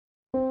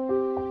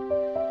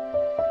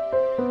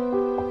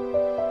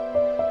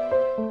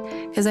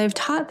because I've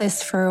taught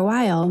this for a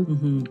while.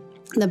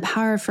 The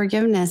power of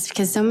forgiveness,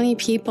 because so many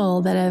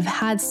people that have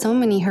had so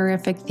many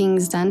horrific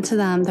things done to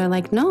them, they're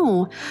like,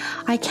 no,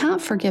 I can't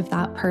forgive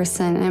that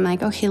person. And I'm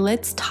like, okay,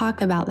 let's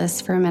talk about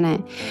this for a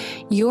minute.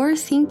 You're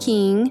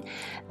thinking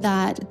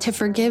that to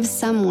forgive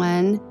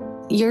someone,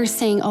 you're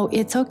saying, oh,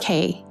 it's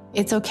okay.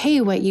 It's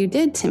okay what you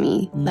did to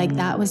me. Like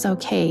that was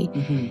okay.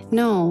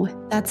 No,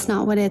 that's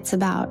not what it's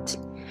about.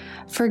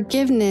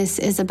 Forgiveness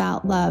is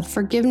about love.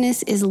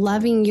 Forgiveness is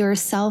loving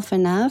yourself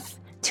enough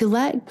to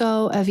let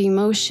go of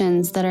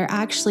emotions that are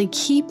actually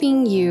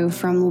keeping you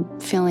from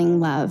feeling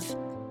love.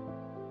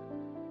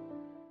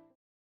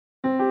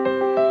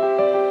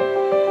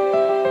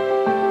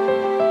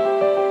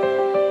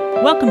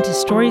 Welcome to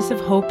Stories of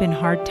Hope in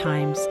Hard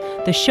Times,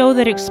 the show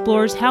that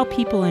explores how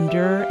people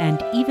endure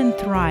and even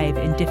thrive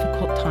in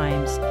difficult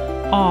times,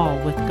 all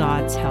with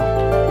God's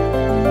help.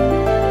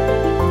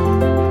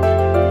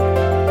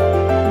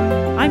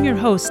 I'm your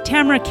host,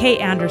 Tamara K.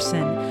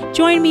 Anderson.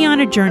 Join me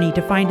on a journey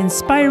to find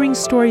inspiring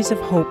stories of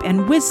hope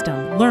and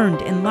wisdom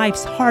learned in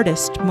life's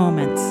hardest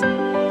moments.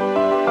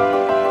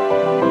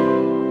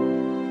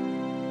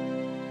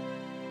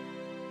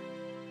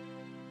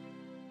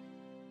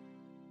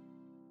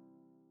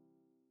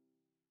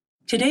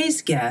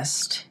 Today's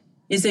guest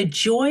is a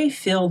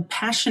joy-filled,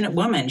 passionate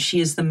woman. She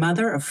is the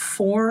mother of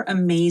 4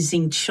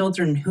 amazing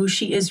children who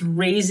she is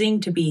raising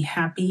to be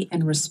happy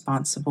and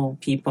responsible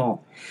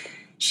people.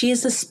 She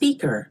is a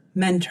speaker,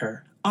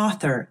 mentor,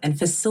 author, and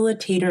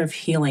facilitator of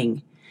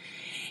healing.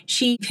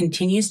 She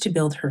continues to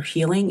build her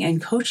healing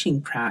and coaching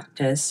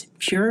practice,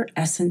 Pure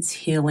Essence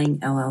Healing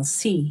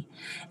LLC,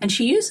 and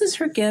she uses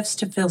her gifts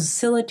to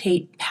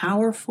facilitate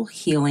powerful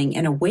healing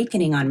and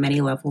awakening on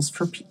many levels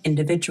for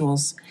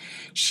individuals.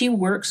 She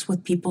works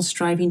with people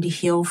striving to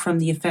heal from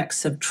the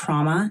effects of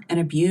trauma and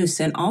abuse,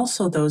 and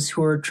also those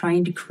who are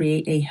trying to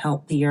create a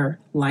healthier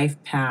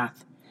life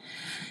path.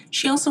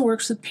 She also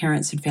works with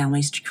parents and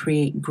families to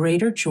create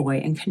greater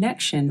joy and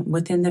connection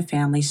within the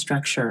family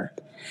structure.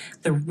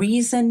 The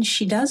reason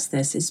she does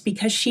this is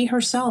because she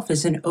herself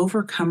is an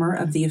overcomer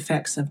of the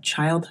effects of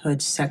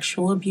childhood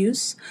sexual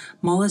abuse,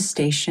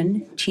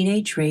 molestation,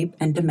 teenage rape,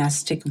 and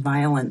domestic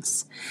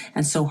violence.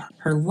 And so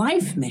her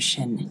life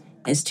mission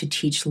is to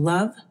teach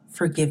love,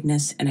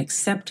 forgiveness, and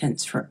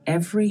acceptance for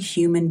every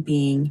human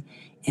being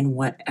in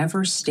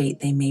whatever state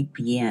they may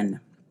be in.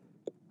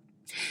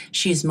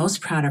 She is most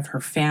proud of her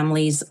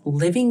family's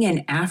living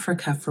in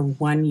Africa for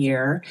 1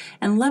 year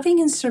and loving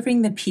and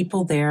serving the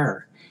people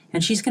there.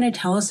 And she's going to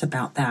tell us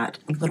about that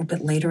a little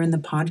bit later in the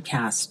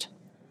podcast.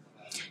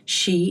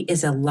 She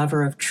is a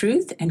lover of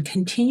truth and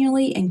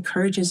continually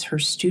encourages her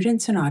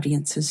students and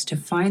audiences to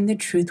find the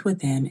truth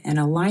within and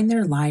align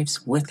their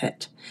lives with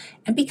it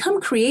and become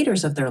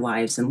creators of their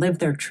lives and live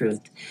their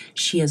truth.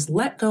 She has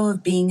let go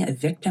of being a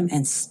victim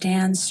and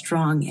stands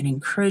strong in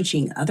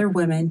encouraging other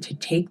women to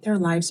take their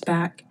lives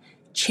back,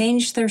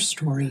 change their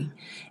story,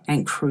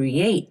 and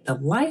create the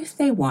life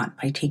they want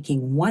by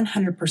taking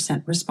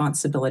 100%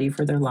 responsibility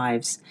for their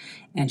lives.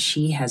 And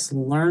she has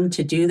learned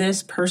to do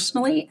this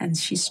personally, and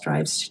she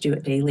strives to do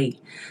it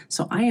daily.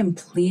 So I am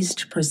pleased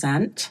to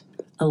present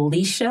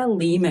Alicia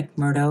Lee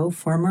McMurdo,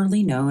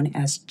 formerly known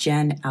as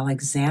Jen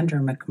Alexander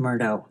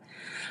McMurdo.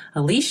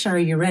 Alicia, are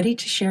you ready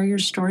to share your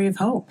story of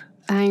hope?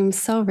 I'm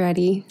so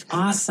ready.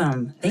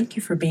 Awesome. Thank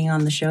you for being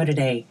on the show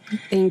today.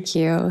 Thank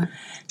you.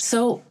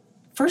 So,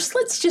 first,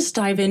 let's just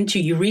dive into,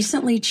 you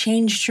recently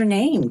changed your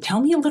name. Tell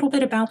me a little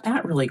bit about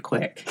that really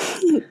quick.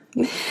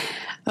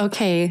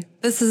 Okay,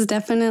 this is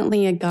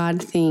definitely a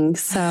God thing.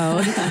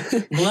 So,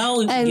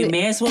 well, you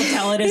may as well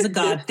tell it as a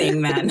God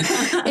thing then.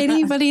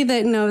 Anybody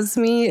that knows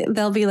me,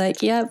 they'll be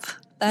like, "Yep,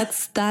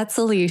 that's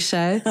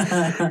Alicia."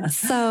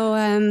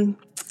 So,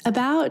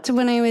 about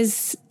when I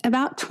was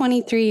about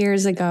 23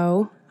 years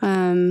ago.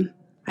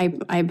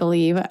 I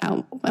believe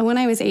when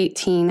I was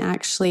 18,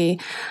 actually,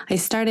 I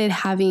started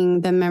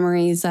having the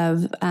memories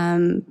of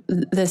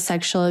the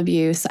sexual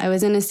abuse. I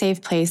was in a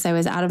safe place. I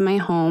was out of my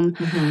home.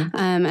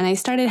 And I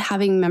started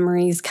having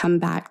memories come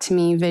back to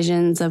me,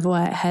 visions of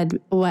what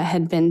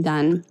had been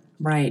done.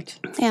 Right.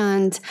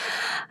 And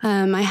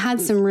I had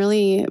some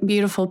really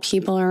beautiful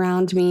people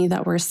around me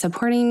that were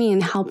supporting me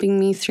and helping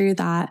me through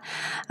that.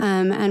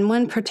 And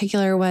one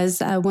particular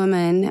was a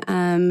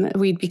woman.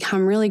 We'd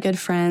become really good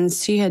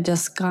friends. She had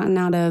just gotten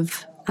out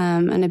of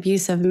an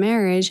abusive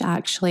marriage,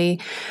 actually.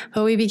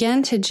 But we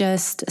began to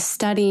just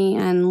study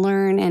and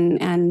learn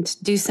and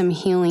do some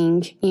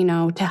healing,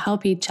 to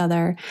help each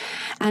other.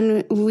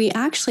 And we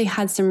actually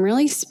had some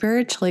really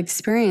spiritual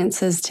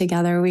experiences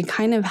together. We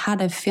kind of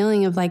had a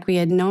feeling of like we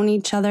had known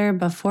each other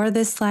before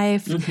this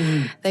life,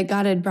 that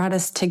God had brought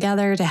us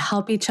together to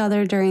help each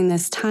other during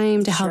this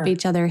time, to help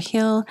each other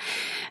heal.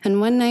 And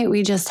one night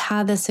we just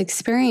had this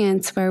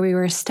experience where we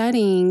were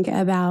studying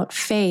about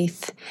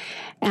faith.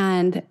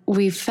 And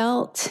we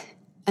felt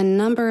a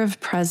number of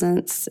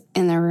presence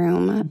in the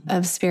room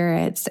of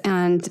spirits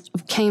and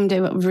came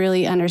to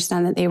really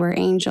understand that they were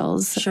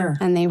angels.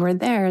 And they were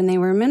there and they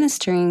were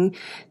ministering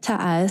to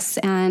us.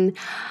 And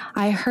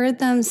I heard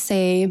them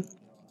say,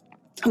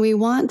 we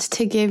want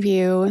to give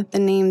you the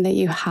name that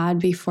you had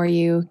before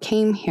you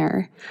came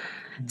here,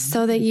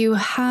 so that you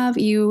have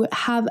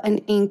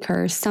an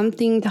anchor,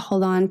 something to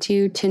hold on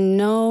to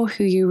know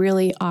who you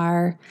really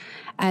are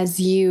as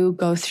you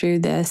go through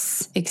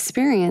this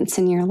experience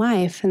in your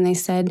life. And they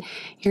said,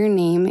 your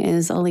name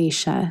is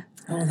Alicia.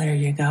 Oh, there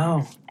you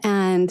go.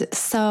 And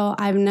so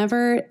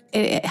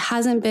it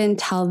hasn't been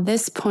till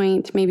this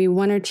point, maybe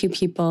one or two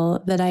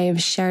people that I have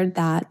shared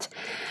that.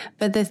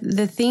 But the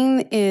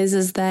thing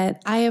is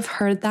that I have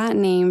heard that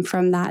name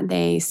from that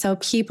day. So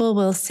people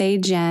will say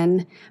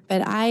Jen,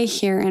 but I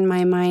hear in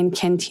my mind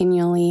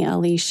continually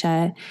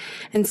Alicia.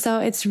 And so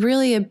it's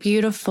really a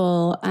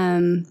beautiful,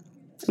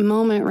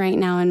 moment right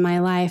now in my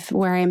life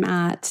where I'm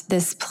at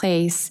this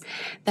place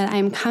that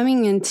I'm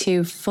coming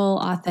into full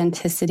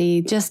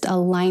authenticity, just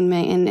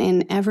alignment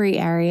in every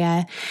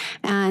area.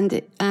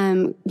 And,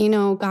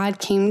 God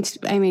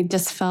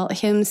just felt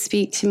him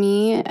speak to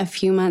me a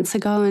few months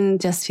ago and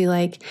just be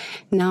like,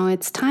 no,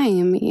 it's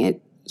time.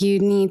 You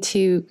need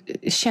to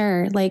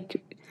share,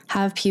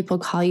 have people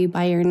call you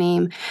by your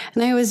name.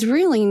 And I was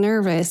really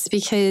nervous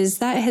because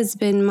that's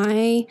been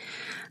my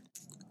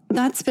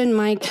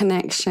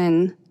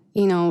connection,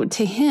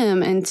 to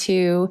him and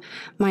to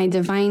my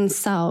divine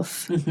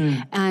self.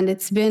 Mm-hmm. And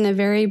it's been a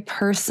very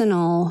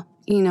personal,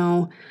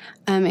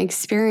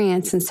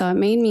 experience. And so it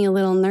made me a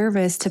little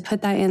nervous to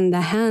put that in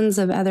the hands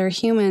of other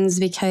humans,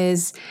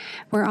 because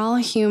we're all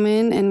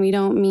human and we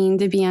don't mean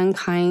to be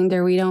unkind,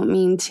 or we don't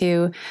mean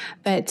to,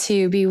 but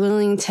to be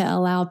willing to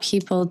allow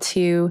people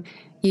to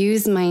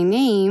use my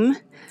name.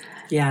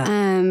 Yeah.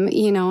 And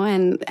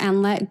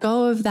let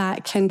go of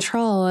that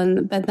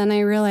control. But then I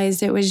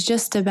realized it was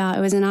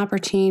an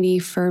opportunity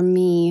for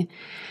me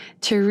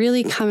to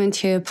really come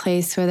into a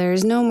place where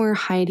there's no more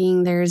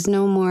hiding. There's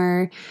no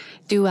more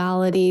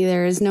duality.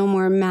 There's no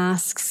more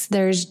masks.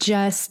 There's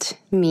just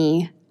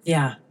me.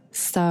 Yeah.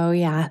 So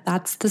yeah,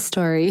 that's the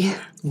story.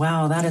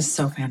 Wow, that is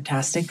so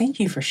fantastic. Thank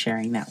you for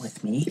sharing that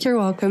with me. You're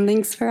welcome.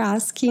 Thanks for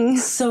asking.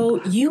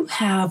 So you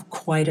have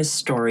quite a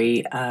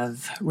story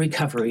of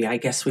recovery, I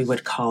guess we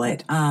would call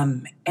it.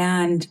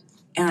 And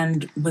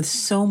with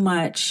so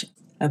much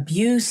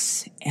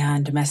abuse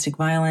and domestic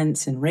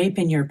violence and rape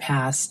in your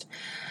past,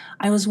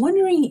 I was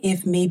wondering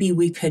if maybe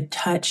we could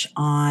touch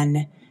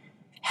on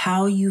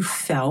how you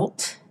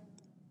felt,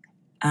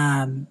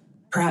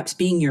 perhaps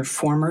being your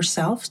former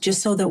self,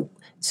 just so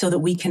that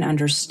we can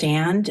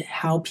understand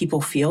how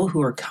people feel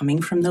who are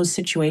coming from those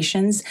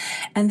situations,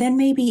 and then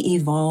maybe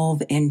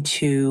evolve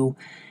into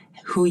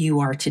who you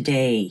are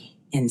today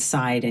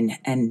inside,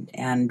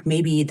 and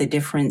maybe the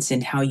difference in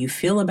how you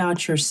feel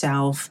about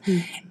yourself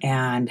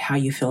and how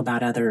you feel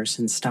about others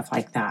and stuff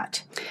like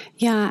that.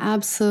 Yeah,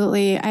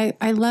 absolutely.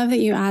 I love that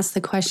you asked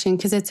the question,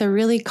 because it's a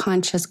really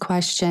conscious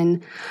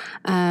question.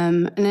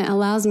 And it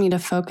allows me to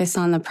focus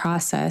on the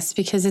process,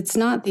 because it's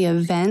not the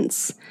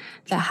events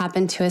that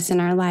happen to us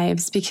in our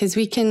lives, because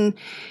we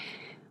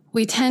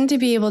tend to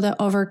be able to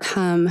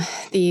overcome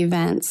the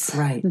events,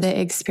 right, the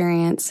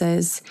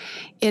experiences.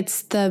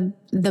 It's the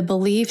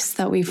beliefs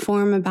that we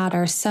form about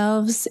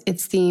ourselves.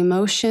 It's the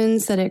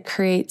emotions that it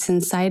creates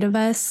inside of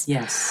us.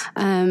 Yes.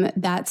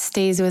 That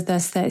stays with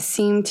us, that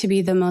seem to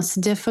be the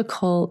most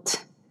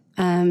difficult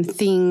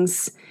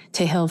things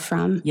to heal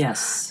from.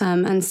 Yes.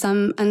 And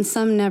some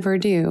never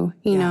do,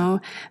 you know,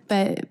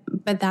 but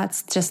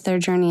that's just their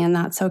journey, and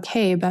that's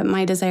okay. But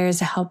my desire is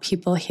to help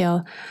people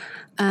heal.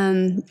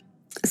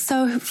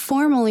 So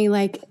formally,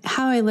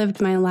 how I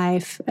lived my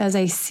life as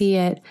I see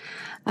it,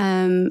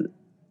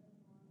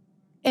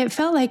 it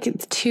felt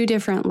like two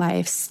different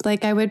lives.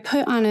 Like I would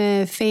put on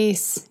a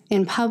face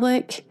in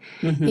public,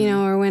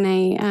 or when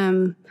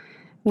I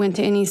went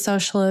to any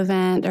social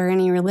event or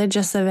any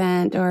religious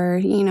event, or,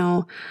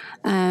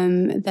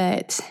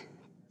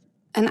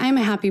 and I'm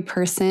a happy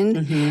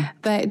person,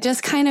 but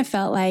just kind of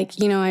felt like,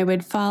 I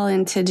would fall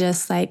into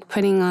just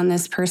putting on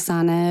this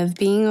persona of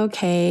being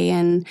okay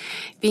and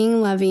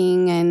being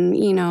loving and,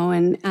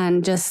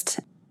 and just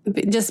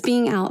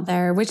being out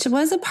there, which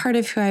was a part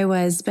of who I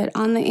was. But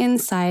on the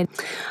inside,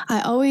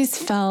 I always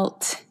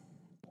felt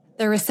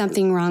there was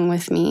something wrong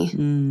with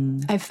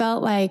me. I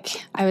felt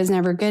like I was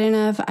never good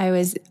enough. I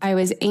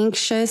was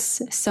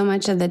anxious so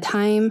much of the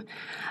time.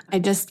 I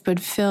just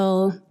would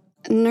feel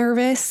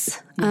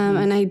nervous.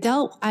 And I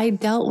dealt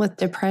with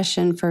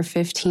depression for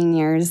 15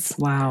 years.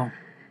 Wow.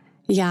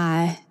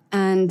 Yeah.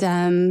 And,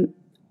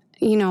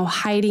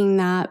 hiding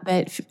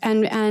that,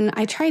 and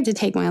I tried to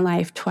take my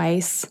life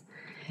twice.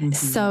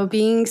 So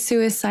being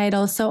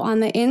suicidal. So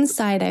on the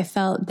inside, I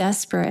felt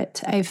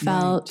desperate. I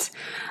felt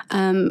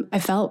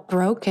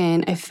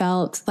broken. I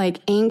felt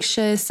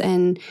anxious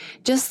and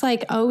just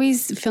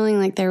always feeling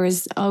like there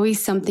was always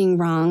something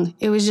wrong.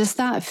 It was just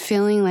that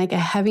feeling like a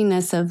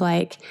heaviness of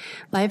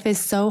life is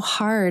so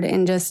hard,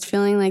 and just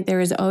feeling like there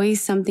was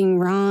always something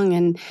wrong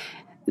and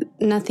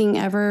nothing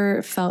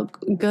ever felt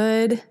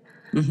good.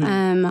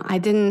 I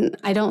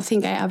don't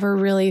think I ever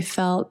really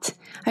felt.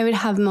 I would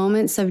have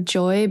moments of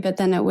joy, but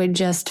then it would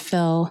just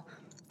feel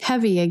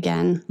heavy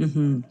again.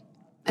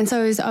 And so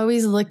I was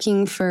always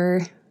looking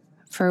for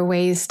for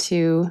ways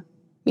to,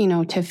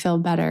 to feel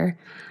better.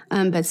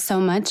 But so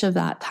much of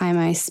that time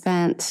I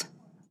spent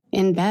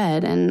in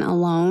bed and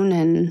alone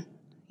and,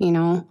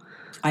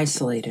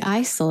 isolated.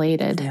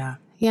 Yeah.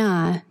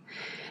 Yeah.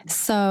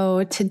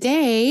 So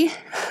today,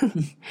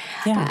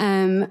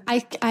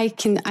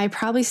 I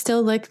probably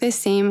still look the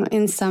same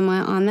in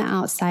somewhat on the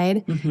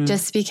outside,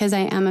 just because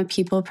I am a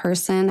people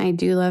person. I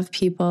do love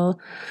people.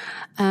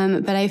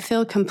 But I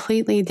feel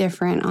completely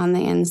different on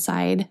the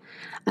inside.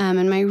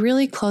 And my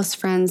really close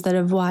friends that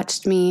have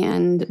watched me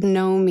and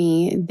know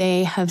me,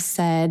 they have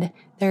said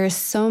there is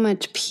so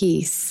much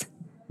peace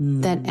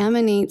that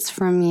emanates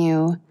from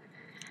you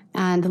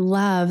and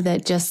love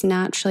that just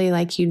naturally,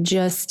 like you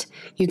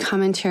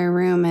come into a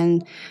room,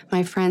 and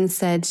my friend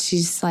said,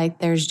 she's like,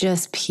 there's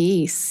just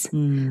peace.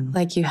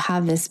 Like you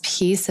have this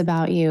peace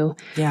about you.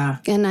 Yeah.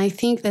 And I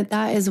think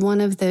that is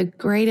one of the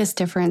greatest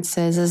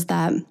differences, is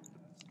that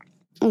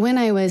when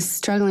I was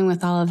struggling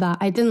with all of that,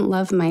 I didn't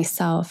love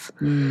myself,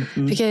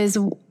 because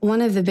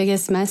one of the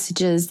biggest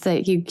messages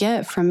that you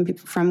get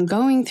from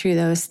going through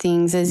those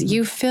things is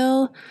you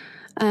feel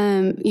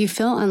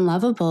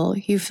unlovable.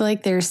 You feel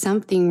like there's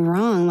something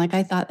wrong. Like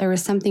I thought there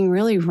was something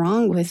really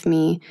wrong with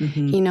me,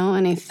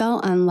 and I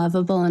felt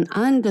unlovable and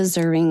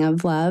undeserving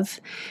of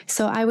love.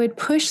 So I would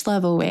push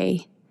love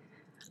away.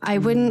 I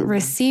wouldn't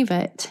receive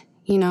it,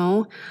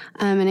 and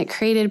it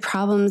created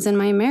problems in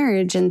my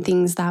marriage and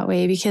things that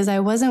way, because I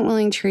wasn't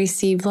willing to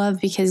receive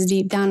love, because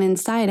deep down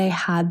inside I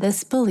had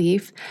this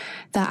belief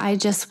that I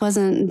just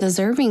wasn't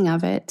deserving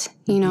of it,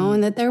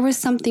 and that there was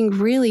something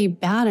really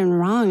bad and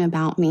wrong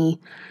about me,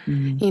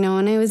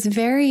 and I was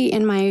very,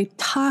 in my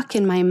talk,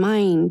 in my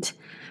mind,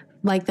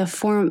 like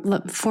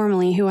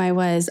formerly who I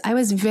was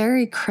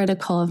very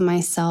critical of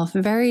myself,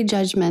 very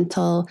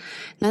judgmental.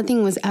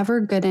 Nothing was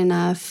ever good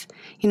enough.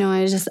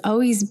 I was just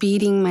always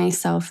beating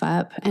myself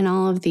up and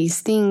all of these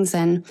things.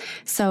 And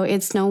so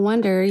it's no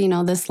wonder,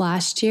 this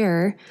last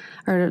year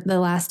or the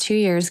last 2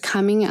 years,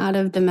 coming out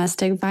of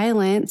domestic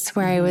violence,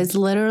 where I was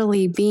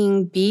literally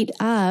being beat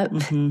up,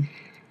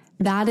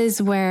 that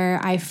is where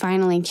I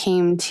finally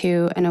came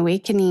to an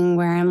awakening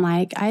where I'm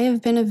like, I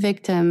have been a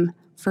victim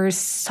for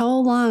so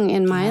long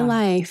in my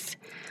life.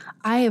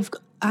 I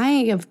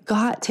have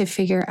got to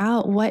figure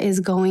out what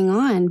is going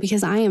on,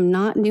 because I am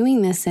not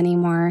doing this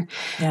anymore.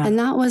 Yeah. And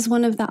that was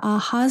one of the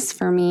ahas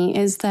for me,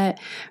 is that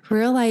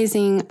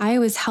realizing I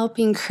was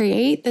helping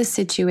create the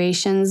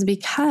situations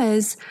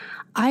because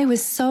I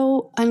was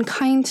so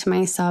unkind to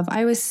myself.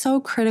 I was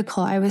so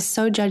critical. I was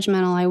so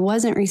judgmental. I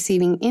wasn't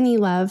receiving any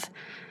love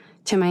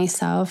to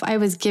myself. I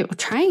was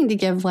trying to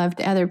give love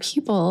to other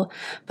people,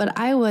 but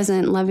I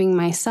wasn't loving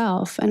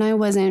myself, and I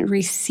wasn't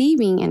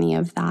receiving any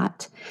of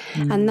that.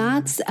 And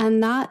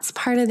that's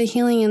part of the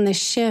healing and the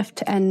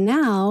shift. And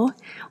now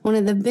one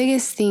of the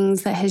biggest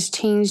things that has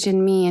changed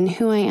in me and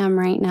who I am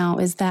right now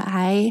is that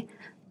I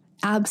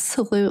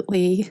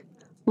absolutely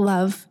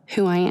love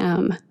who I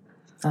am.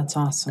 That's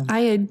awesome. I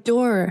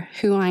adore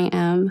who I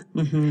am.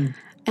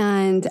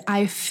 And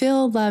I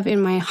feel love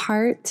in my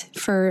heart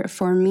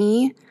for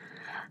me.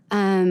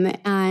 And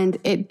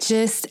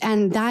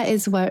that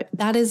is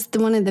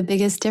one of the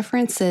biggest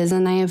differences.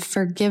 And I have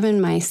forgiven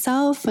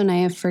myself and I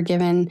have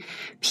forgiven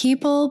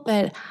people,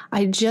 but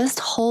I just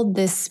hold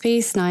this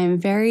space now. I'm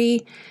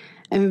very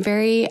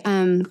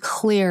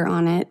clear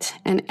on it.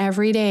 And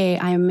every day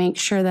I make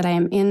sure that I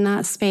am in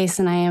that space,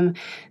 and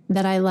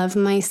that I love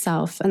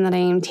myself, and that I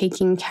am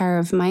taking care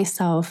of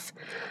myself.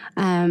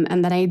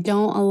 And that I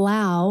don't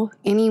allow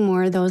any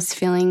more of those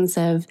feelings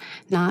of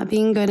not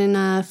being good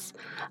enough,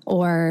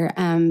 or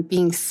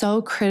being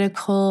so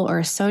critical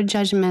or so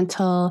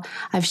judgmental.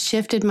 I've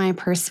shifted my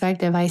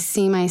perspective. I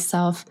see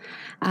myself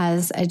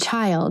as a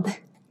child,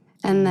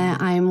 and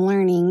that I'm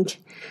learning.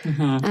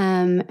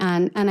 And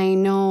I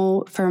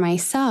know for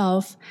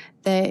myself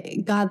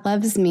that God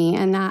loves me,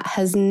 and that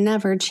has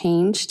never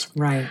changed.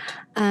 Right.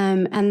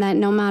 And that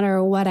no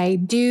matter what I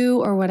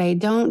do or what I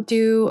don't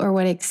do or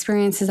what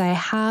experiences I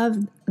have,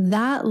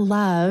 that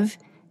love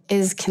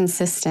is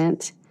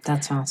consistent.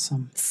 That's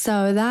awesome.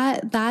 So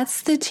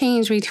that's the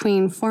change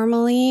between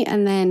formerly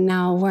and then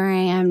now, where I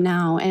am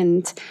now.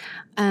 And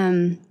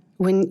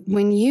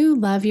when you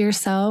love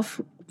yourself,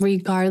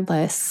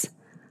 regardless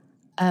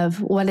of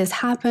what has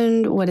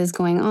happened, what is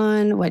going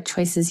on, what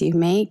choices you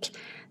make,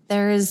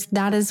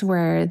 that is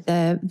where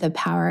the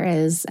power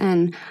is.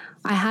 And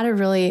I had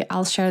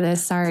I'll share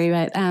this, sorry,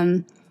 but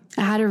I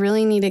had a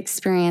really neat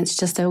experience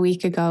just a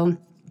week ago.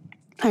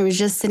 I was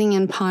just sitting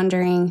and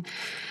pondering,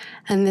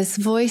 and this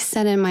voice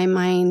said in my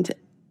mind,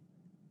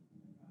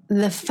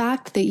 the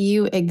fact that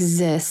you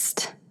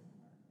exist,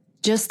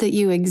 just that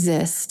you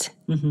exist,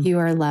 you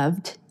are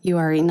loved, you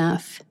are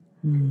enough.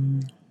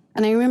 And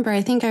I remember,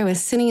 I think I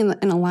was sitting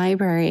in a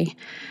library,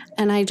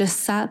 and I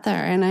just sat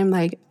there, and I'm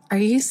like, are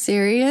you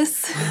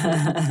serious?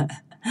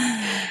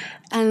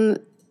 And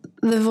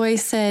the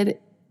voice said,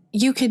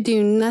 you could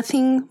do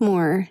nothing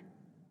more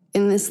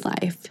in this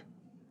life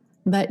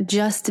but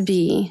just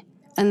be,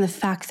 and the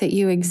fact that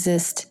you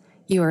exist,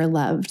 you are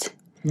loved.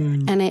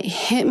 And it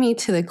hit me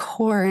to the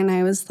core, and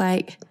I was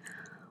like,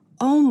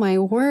 oh my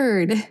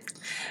word.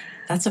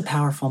 That's a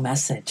powerful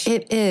message.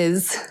 It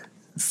is.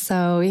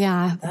 So,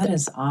 yeah. That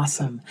is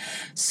awesome.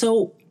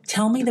 So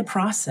tell me the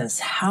process.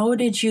 How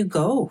did you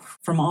go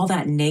from all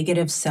that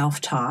negative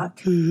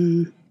self-talk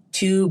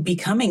to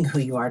becoming who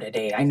you are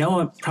today? I know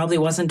it probably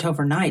wasn't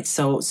overnight.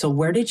 So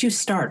where did you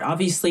start?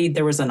 Obviously,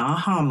 there was an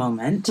aha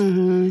moment.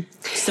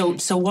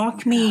 So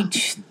walk me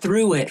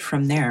through it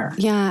from there.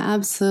 Yeah,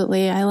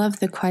 absolutely. I love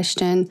the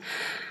question.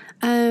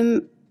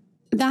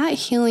 That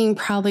healing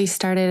probably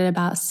started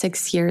about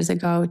 6 years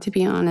ago, to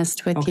be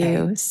honest with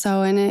you.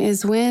 So, and it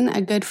is when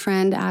a good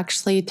friend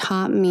actually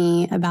taught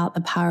me about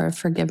the power of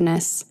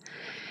forgiveness.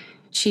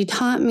 She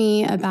taught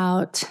me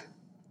about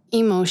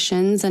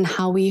emotions and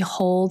how we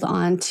hold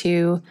on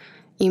to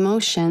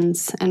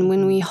emotions. And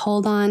when we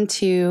hold on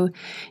to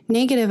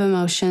negative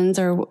emotions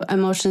or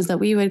emotions that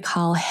we would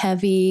call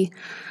heavy,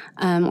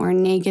 or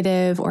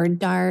negative or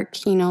dark,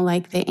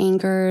 like the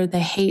anger, the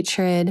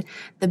hatred,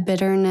 the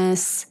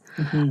bitterness,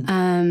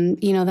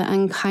 the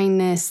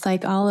unkindness,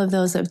 like all of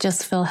those that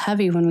just feel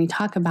heavy when we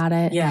talk about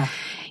it. Yeah.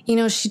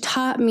 She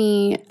taught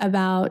me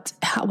about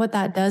what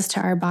that does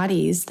to our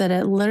bodies, that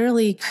it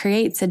literally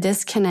creates a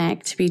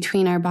disconnect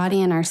between our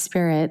body and our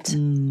spirit.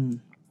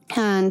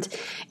 And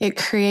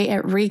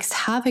it wreaks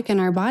havoc in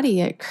our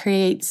body. It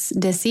creates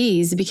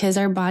disease because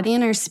our body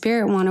and our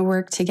spirit want to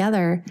work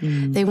together.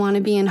 They want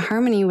to be in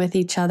harmony with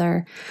each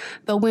other.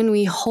 But when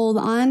we hold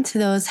on to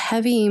those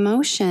heavy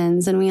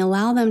emotions and we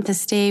allow them to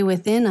stay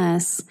within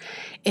us,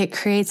 it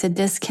creates a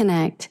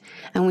disconnect.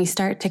 And we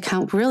start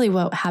to really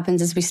what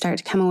happens is we start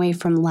to come away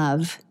from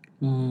love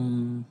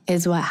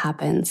is what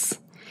happens.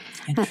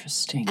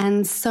 Interesting.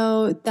 And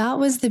so that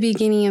was the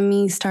beginning of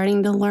me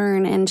starting to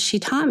learn. And she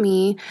taught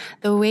me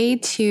the way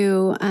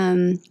to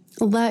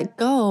let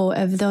go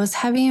of those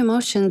heavy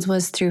emotions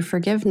was through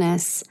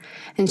forgiveness.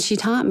 And she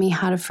taught me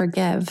how to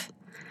forgive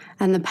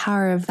and the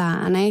power of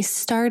that. And I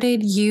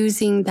started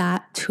using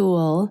that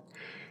tool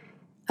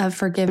of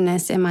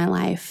forgiveness in my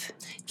life.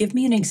 Give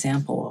me an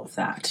example of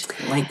that.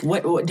 Like,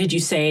 what did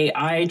you say?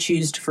 I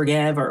choose to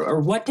forgive,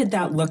 or what did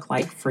that look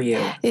like for you?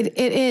 It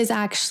is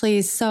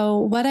actually. So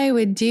what I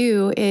would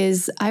do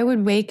is I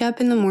would wake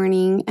up in the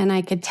morning and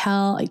I could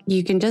tell,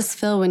 you can just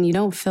feel when you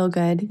don't feel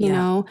good, you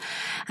know?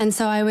 And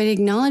so I would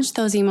acknowledge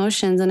those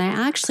emotions and I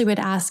actually would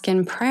ask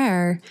in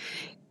prayer,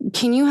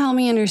 can you help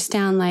me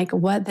understand like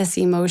what this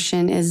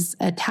emotion is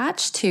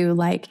attached to?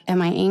 Like,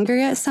 am I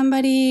angry at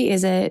somebody?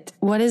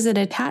 What is it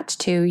attached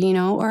to,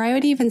 Or I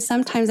would even,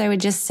 sometimes I would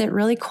just sit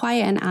really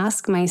quiet and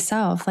ask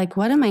myself, like,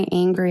 what am I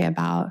angry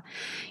about?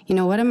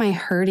 What am I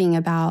hurting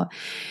about?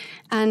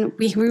 And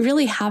we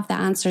really have the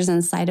answers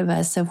inside of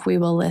us if we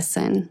will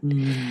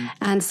listen.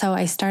 And so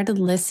I started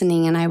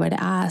listening and I would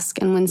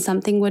ask. And when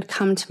something would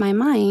come to my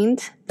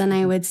mind, then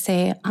I would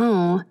say,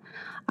 oh,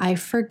 I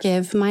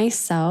forgive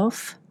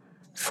myself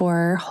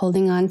for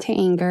holding on to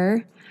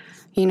anger,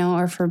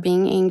 or for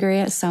being angry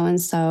at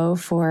so-and-so,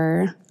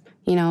 for,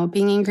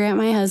 being angry at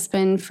my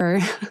husband for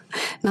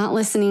not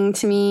listening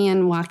to me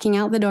and walking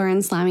out the door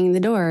and slamming the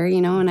door,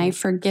 and I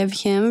forgive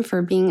him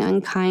for being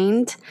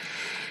unkind,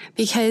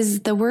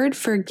 because the word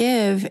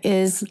forgive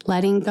is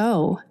letting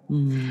go.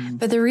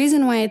 But the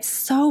reason why it's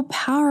so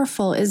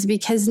powerful is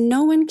because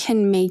no one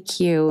can make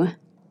you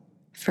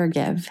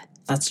forgive.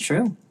 That's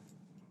true.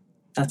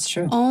 That's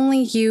true.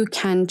 Only you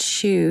can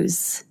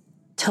choose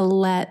to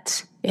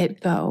let it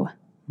go.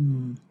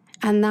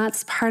 And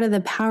that's part of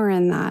the power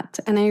in that.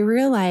 And I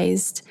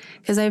realized,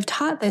 because I've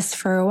taught this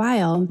for a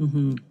while,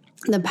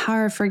 the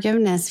power of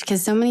forgiveness,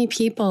 because so many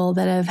people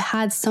that have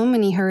had so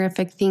many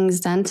horrific things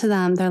done to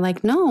them, they're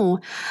like, no,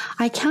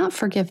 I can't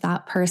forgive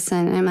that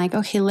person. And I'm like,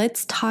 okay,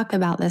 let's talk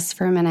about this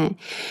for a minute.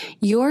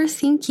 You're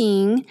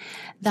thinking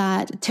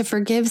that to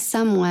forgive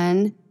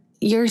someone,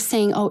 you're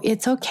saying, oh,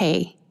 it's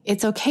okay.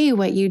 It's okay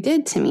what you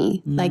did to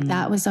me. Like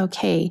that was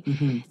okay.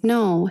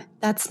 No,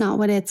 that's not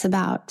what it's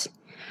about.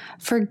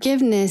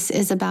 Forgiveness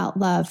is about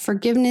love.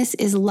 Forgiveness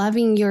is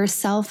loving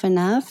yourself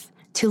enough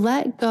to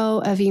let go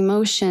of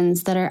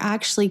emotions that are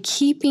actually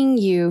keeping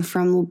you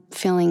from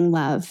feeling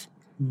love.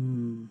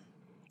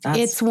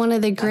 It's one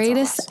of the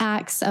greatest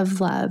acts of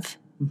love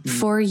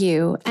for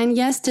you. And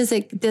yes, does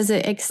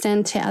it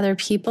extend to other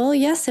people?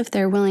 Yes, if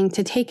they're willing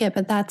to take it,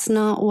 but that's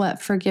not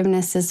what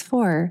forgiveness is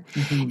for.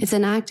 It's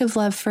an act of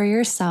love for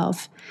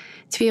yourself,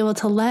 to be able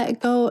to let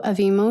go of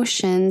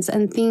emotions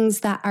and things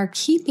that are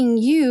keeping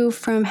you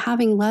from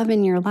having love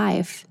in your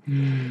life.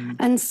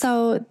 And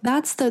so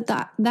that's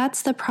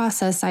the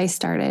process I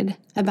started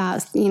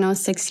about,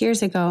 6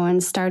 years ago,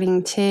 and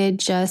starting to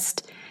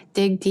just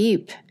dig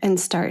deep and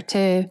start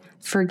to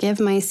forgive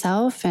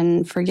myself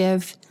and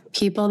forgive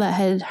people that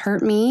had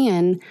hurt me,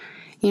 and,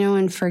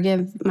 and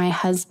forgive my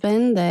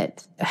husband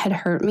that had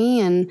hurt me.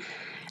 And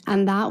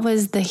And that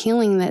was the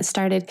healing that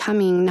started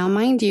coming. Now,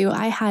 mind you,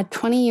 I had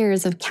 20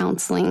 years of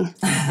counseling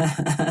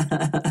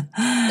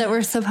that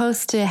were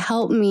supposed to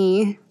help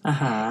me,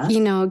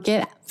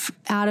 get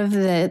out of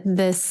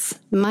this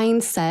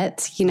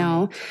mindset,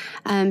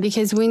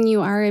 because when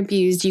you are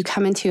abused, you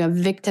come into a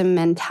victim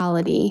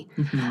mentality,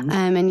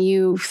 and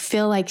you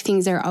feel like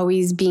things are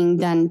always being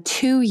done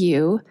to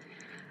you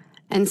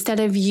instead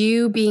of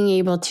you being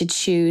able to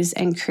choose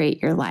and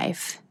create your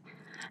life.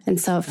 And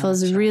so it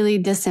feels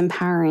really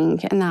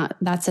disempowering. And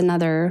that's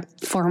another,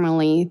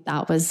 formerly,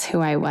 that was who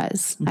I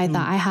was. I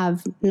thought I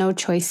have no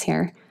choice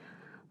here.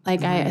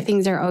 Like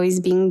things are always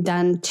being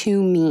done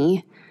to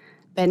me.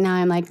 But now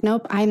I'm like,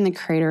 nope, I'm the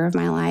creator of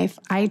my life.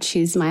 I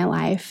choose my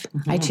life.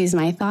 I choose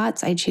my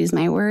thoughts. I choose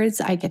my words.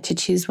 I get to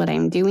choose what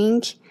I'm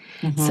doing.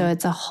 So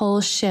it's a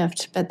whole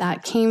shift. But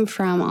that came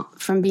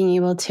from being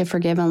able to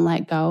forgive and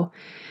let go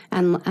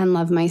and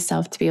love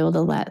myself to be able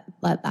to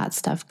let that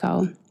stuff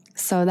go.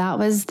 So that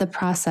was the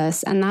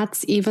process. And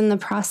that's even the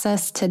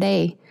process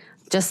today,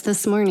 just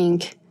this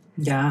morning.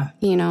 Yeah.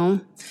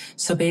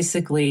 So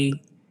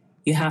basically,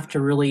 you have to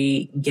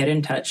really get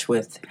in touch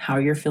with how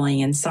you're feeling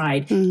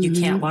inside. You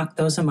can't lock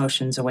those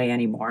emotions away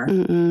anymore.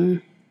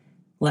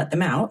 Let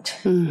them out,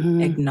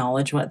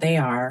 acknowledge what they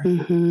are,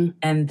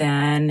 and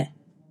then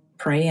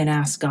pray and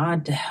ask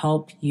God to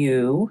help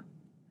you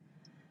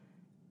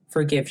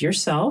forgive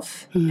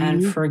yourself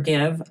and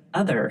forgive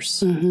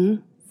others.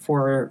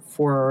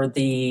 For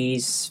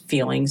these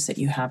feelings that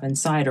you have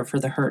inside or for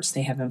the hurts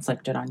they have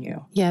inflicted on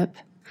you. Yep.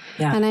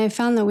 Yeah. And I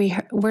found that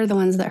we're the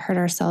ones that hurt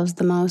ourselves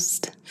the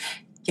most.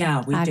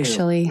 Yeah, we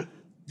actually. do.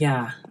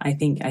 Yeah, I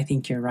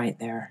think you're right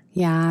there.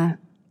 Yeah.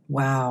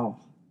 Wow.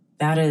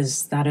 That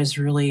is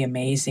really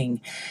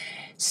amazing.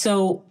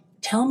 So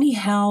tell me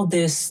how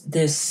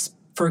this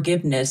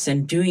forgiveness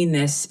and doing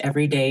this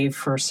every day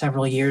for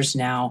several years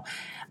now,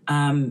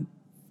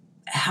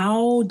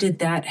 how did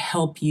that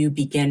help you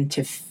begin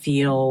to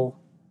feel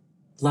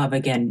love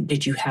again?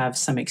 Did you have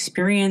some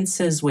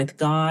experiences with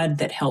God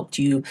that helped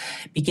you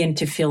begin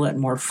to feel it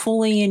more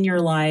fully in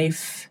your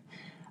life?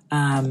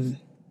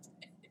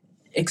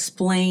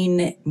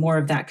 Explain more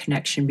of that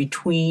connection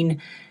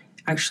between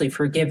actually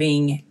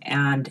forgiving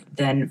and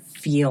then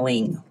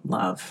feeling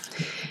love.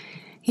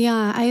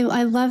 Yeah,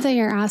 I love that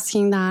you're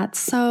asking that.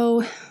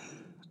 So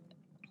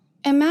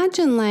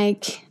imagine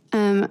like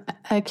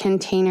a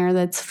container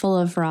that's full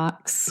of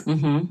rocks.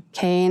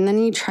 Okay. And then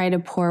you try to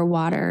pour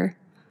water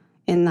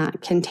in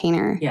that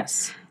container.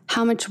 Yes.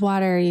 How much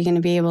water are you going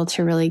to be able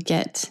to really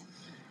get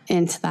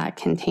into that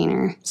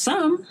container?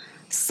 Some,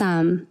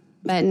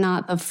 but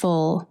not the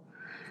full.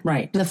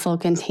 Right. The full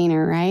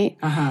container, right?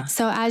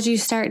 So as you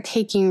start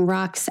taking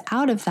rocks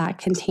out of that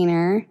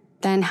container,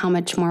 then how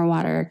much more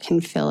water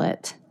can fill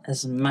it?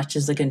 As much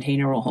as the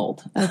container will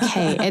hold.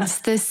 Okay. It's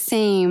the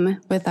same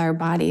with our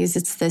bodies.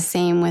 It's the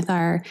same with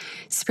our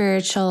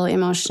spiritual,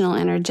 emotional,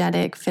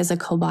 energetic,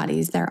 physical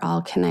bodies. They're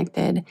all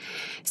connected.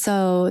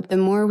 So the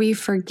more we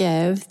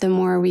forgive, the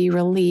more we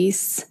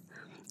release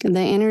the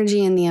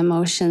energy and the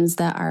emotions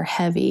that are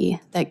heavy,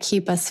 that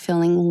keep us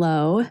feeling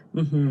low.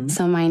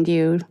 So mind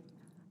you,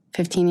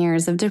 15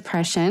 years of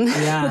depression.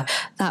 Yeah.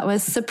 That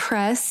was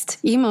suppressed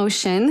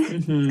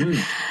emotion.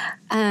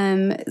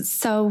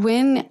 So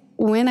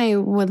when I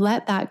would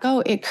let that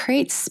go, it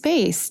creates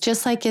space,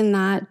 just like in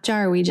that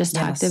jar we just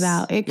talked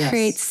about. It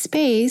creates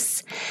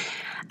space.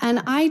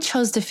 And I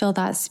chose to fill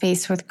that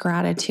space with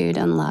gratitude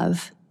and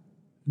love.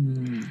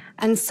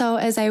 And so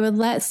as I would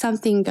let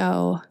something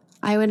go,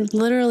 I would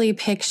literally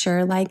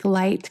picture like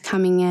light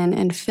coming in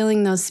and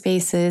filling those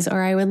spaces,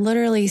 or I would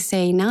literally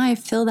say, now I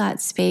fill that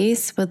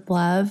space with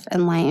love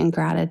and light and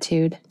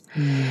gratitude.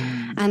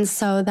 And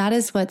so that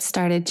is what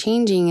started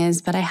changing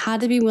but I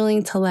had to be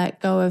willing to let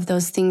go of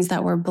those things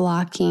that were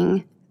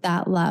blocking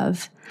that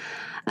love.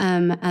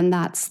 And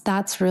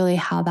that's really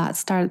how that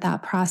started,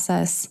 that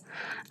process,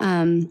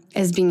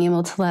 is being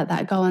able to let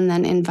that go and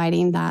then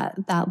inviting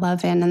that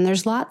love in. And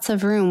there's lots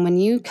of room when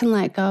you can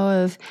let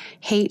go of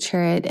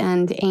hatred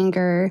and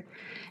anger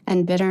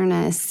and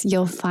bitterness.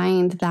 You'll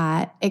find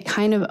that it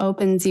kind of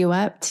opens you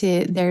up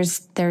to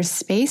there's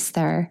space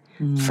there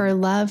for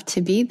love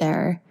to be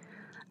there.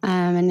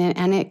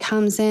 And it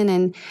comes in,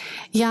 and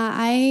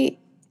I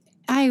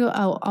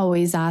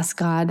always ask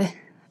God.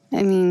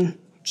 I mean,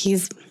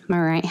 He's my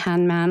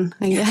right-hand man.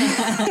 I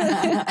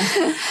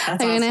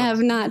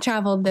have not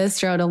traveled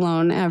this road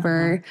alone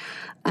ever.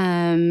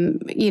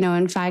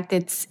 In fact,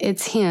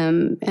 it's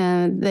Him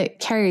that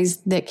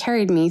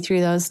carried me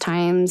through those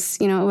times.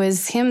 It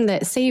was Him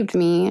that saved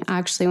me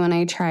actually when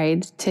I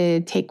tried to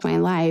take my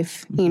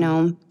life.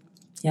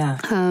 Yeah.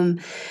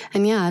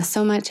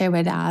 So much I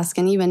would ask.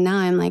 And even now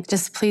I'm like,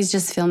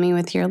 please fill me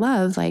with your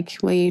love. Like,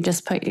 will you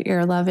just put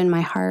your love in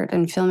my heart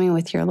and fill me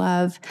with your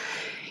love,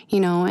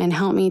 and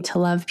help me to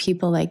love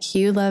people like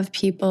you love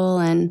people.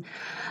 And,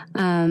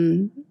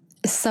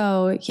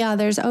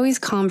 there's always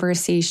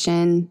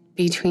conversation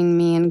between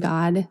me and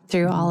God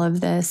through all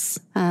of this.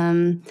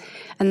 And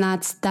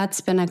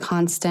that's been a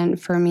constant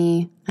for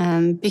me.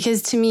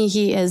 Because to me,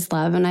 he is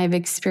love, and I've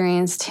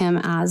experienced him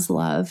as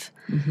love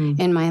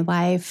in my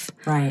life.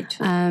 Right.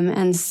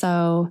 And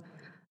so,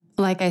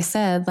 like I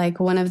said, like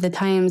one of the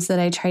times that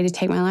I tried to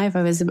take my life,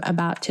 I was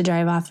about to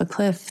drive off a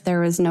cliff.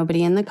 There was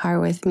nobody in the car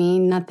with me,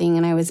 nothing.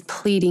 And I was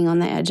pleading on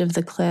the edge of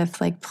the cliff,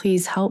 like,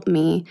 please help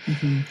me.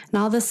 And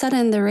all of a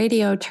sudden the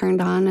radio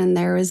turned on and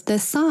there was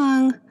this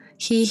song,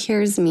 He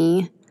Hears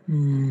Me.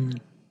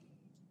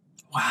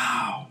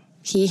 Wow.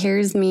 He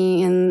hears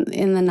me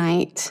in the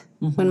night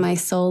when my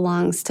soul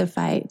longs to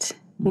fight,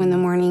 when the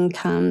morning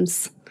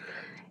comes.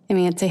 I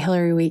mean, it's a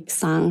Hillary Weeks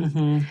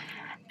song.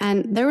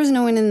 And there was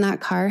no one in that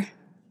car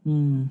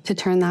to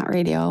turn that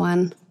radio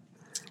on.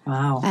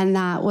 Wow. And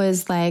that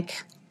was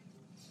like,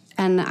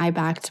 and I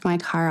backed my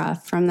car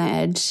off from the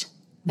edge.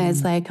 I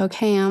was like,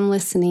 okay, I'm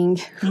listening.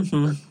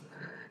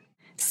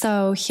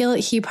 So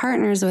he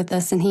partners with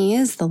us, and he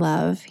is the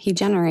love. He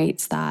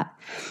generates that.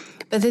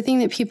 But the thing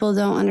that people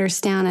don't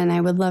understand, and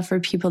I would love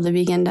for people to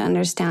begin to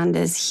understand,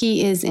 is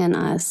he is in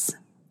us.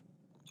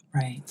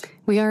 Right.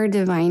 We are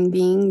divine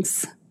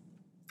beings.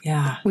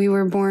 Yeah. We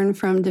were born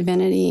from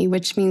divinity,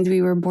 which means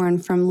we were born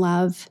from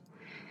love.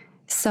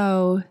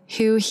 So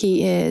who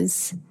he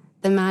is,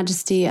 the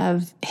majesty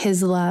of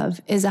his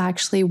love, is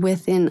actually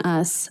within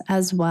us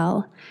as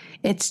well.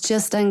 It's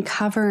just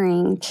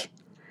uncovering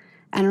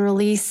and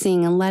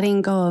releasing and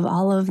letting go of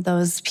all of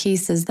those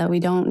pieces that we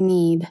don't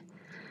need,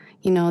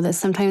 that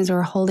sometimes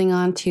we're holding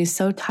on to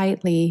so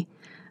tightly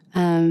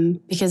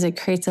because it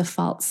creates a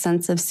false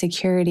sense of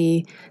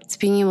security. It's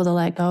being able to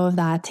let go of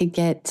that to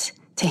get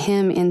to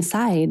him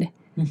inside,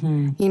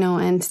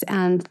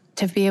 and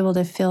to be able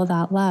to feel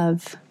that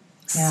love.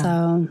 Yeah.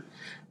 So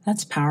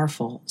that's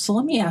powerful. So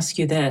let me ask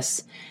you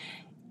this.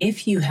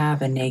 If you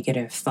have a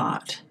negative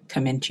thought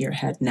come into your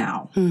head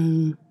now,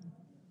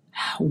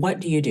 what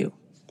do you do?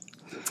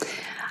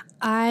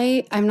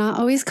 I'm not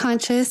always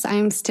conscious.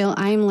 I'm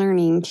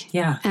learning.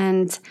 Yeah.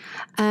 And,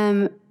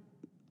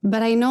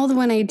 but I know that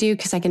when I do,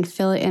 because I can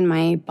feel it in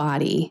my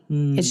body,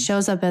 it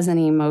shows up as an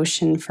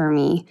emotion for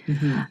me.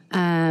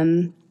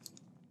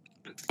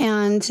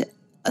 And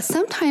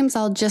sometimes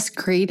I'll just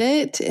greet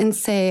it and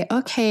say,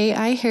 okay,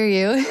 I hear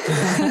you.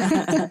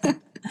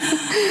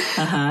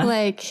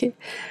 Like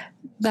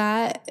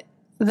that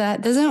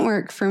doesn't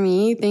work for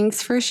me.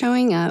 Thanks for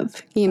showing up,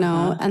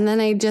 and then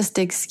I just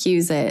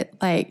excuse it.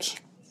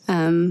 Like,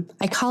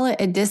 I call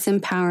it a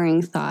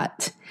disempowering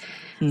thought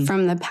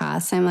from the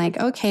past. I'm like,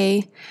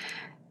 okay,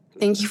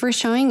 thank you for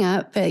showing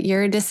up, but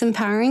you're a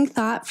disempowering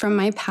thought from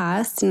my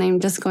past, and I'm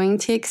just going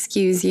to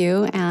excuse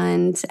you,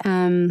 and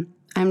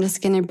I'm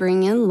just going to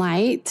bring in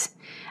light.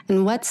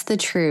 And what's the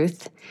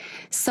truth?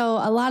 So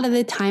a lot of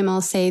the time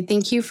I'll say,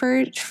 thank you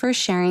for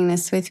sharing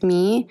this with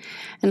me.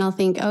 And I'll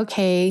think,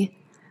 okay,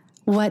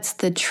 what's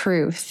the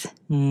truth?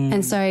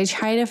 And so I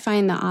try to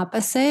find the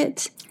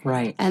opposite.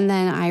 Right. And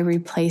then I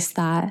replace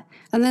that.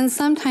 And then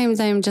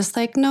sometimes I'm just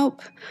like,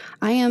 nope,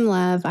 I am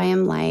love. I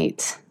am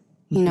light.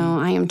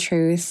 I am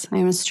truth. I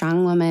am a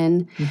strong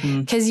woman.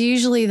 Because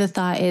usually the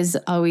thought is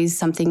always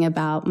something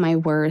about my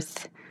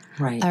worth.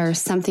 Right. Or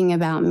something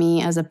about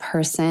me as a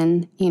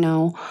person,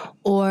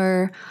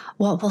 or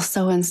what will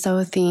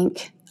so-and-so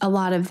think? A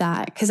lot of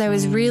that. Because I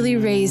was really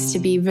raised to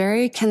be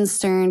very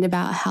concerned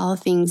about how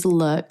things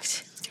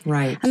looked.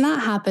 Right. And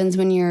that happens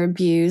when you're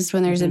abused,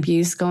 when there's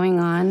abuse going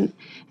on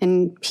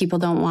and people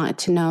don't want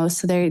to know.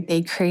 So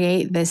they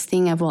create this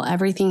thing of, well,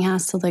 everything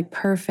has to look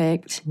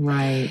perfect.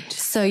 Right.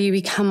 So you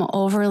become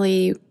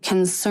overly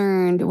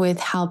concerned with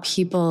how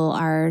people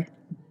are,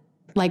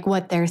 like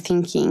what they're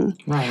thinking.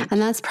 Right.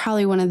 And that's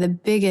probably one of the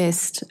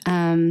biggest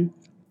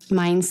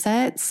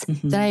mindsets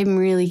that I'm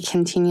really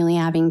continually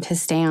having to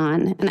stay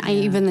on. And I,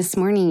 even this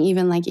morning,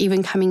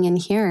 even coming in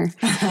here,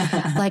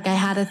 like I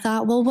had a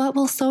thought, well, what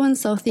will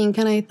so-and-so think?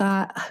 And I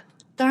thought,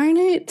 darn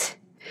it.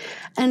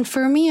 And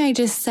for me, I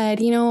just said,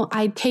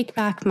 I take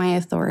back my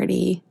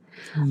authority.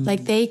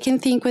 Like they can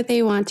think what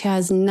they want to,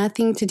 has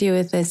nothing to do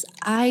with this.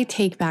 I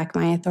take back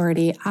my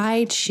authority.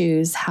 I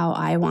choose how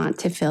I want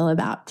to feel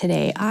about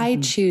today. I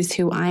choose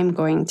who I'm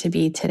going to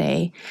be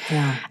today.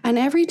 Yeah. And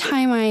every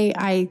time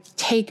I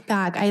take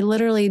back, I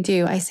literally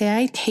do. I say,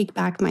 I take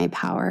back my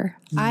power.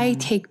 I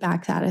take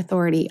back that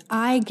authority.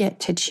 I get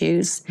to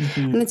choose.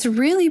 And it's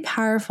really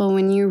powerful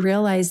when you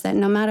realize that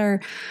no matter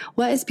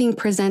what is being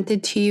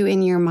presented to you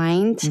in your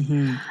mind,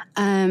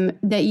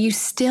 that you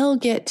still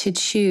get to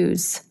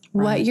choose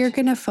what you're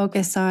going to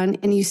focus on,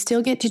 and you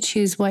still get to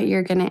choose what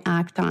you're going to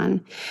act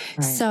on.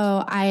 Right.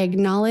 So I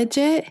acknowledge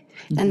it,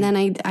 and then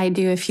I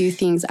do a few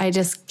things. I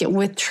just get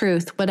with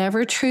truth,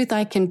 whatever truth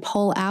I can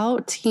pull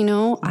out,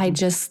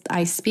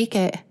 I speak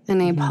it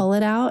and I pull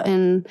it out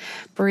and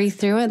breathe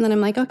through it. And then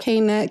I'm like, okay,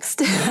 next.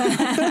 That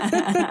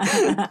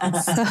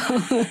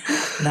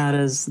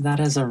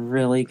is a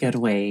really good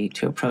way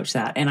to approach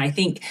that. And I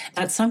think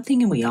that's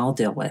something we all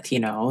deal with,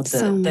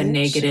 the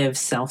negative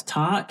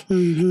self-talk.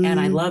 And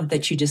I love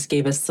that you just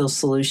gave us the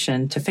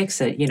solution to fix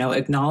it.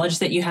 Acknowledge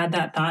that you had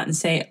that thought and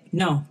say,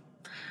 no,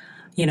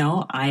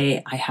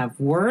 I have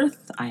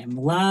worth, I am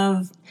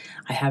loved,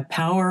 I have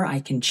power, I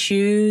can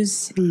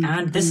choose.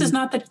 And this is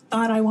not the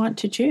thought I want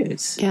to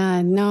choose.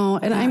 Yeah, no.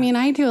 And I mean,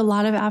 I do a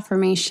lot of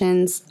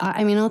affirmations.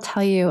 I mean, I'll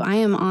tell you, I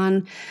am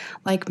on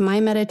like my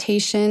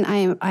meditation.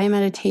 I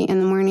meditate in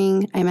the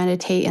morning. I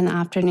meditate in the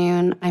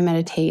afternoon. I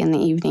meditate in the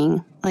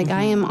evening. Like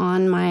I am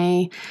on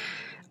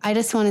I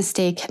just want to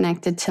stay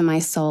connected to my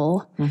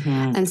soul.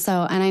 And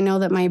I know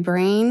that my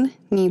brain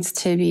needs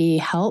to be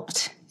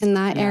helped in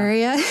that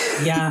area.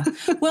 Yeah.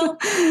 Well,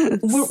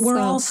 we're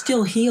all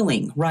still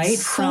healing, right?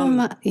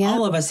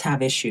 All of us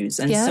have issues.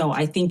 And so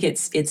I think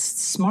it's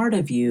smart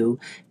of you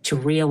to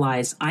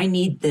realize I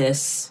need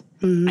this.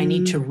 I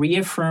need to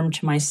reaffirm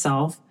to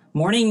myself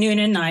morning, noon,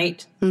 and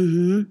night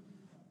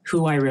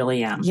who I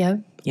really am.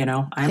 Yep.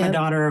 I'm a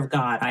daughter of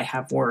God. I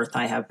have worth.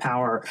 I have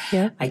power.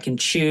 Yep. I can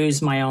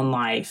choose my own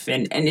life.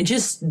 And it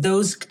just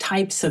those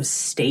types of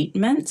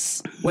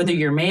statements, whether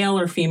you're male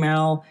or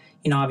female,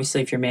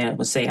 obviously if you're male,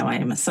 we'll say, I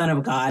am a son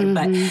of God.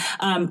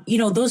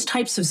 But, those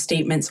types of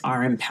statements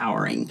are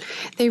empowering.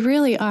 They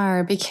really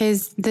are,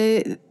 because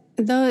the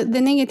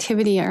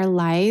negativity are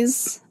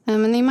lies.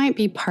 And they might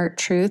be part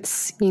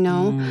truths,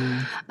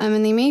 and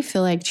they may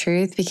feel like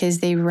truth because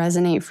they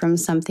resonate from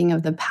something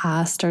of the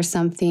past or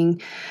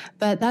something.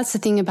 But that's the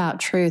thing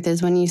about truth,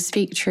 is when you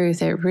speak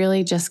truth, it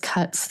really just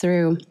cuts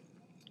through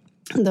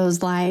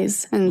those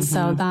lies. And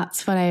so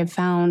that's what I have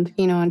found,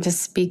 and to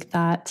speak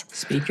that.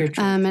 Speak your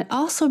truth. It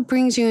also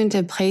brings you into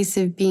a place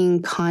of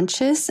being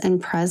conscious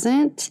and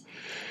present.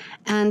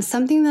 And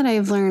something that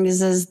I've learned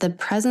is the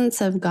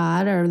presence of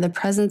God, or the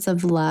presence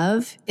of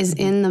love, is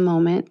in the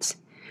moment.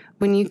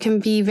 When you can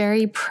be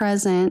very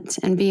present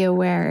and be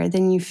aware,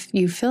 then you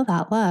feel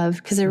that love,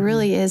 because it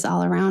really is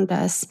all around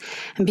us.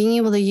 And being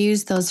able to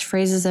use those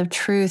phrases of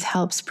truth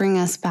helps bring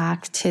us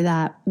back to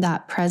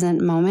that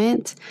present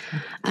moment.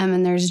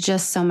 And there's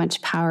just so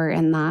much power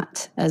in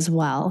that as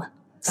well.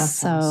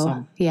 That's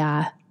awesome.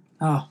 Yeah.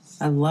 Oh,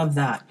 I love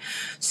that.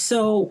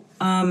 So,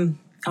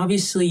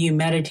 obviously you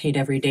meditate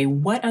every day.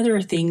 What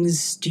other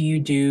things do you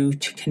do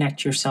to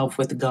connect yourself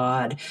with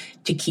God,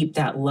 to keep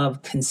that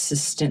love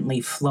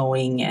consistently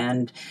flowing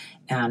and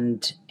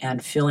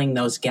filling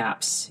those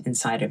gaps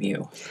inside of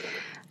you?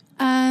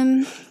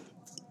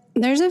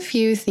 There's a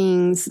few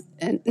things.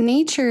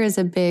 Nature is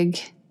a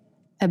big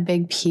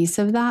piece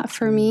of that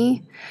for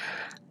me.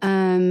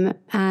 And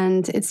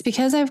it's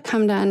because I've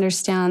come to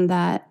understand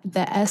that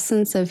the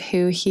essence of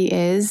who He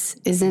is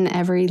in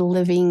every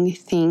living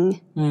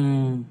thing.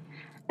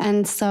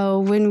 And so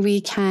when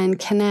we can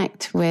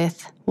connect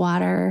with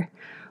water,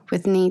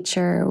 with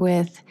nature,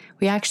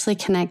 we actually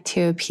connect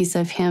to a piece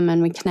of Him,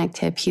 and we connect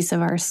to a piece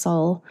of our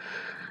soul.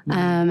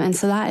 And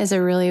so that is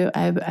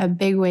a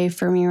big way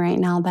for me right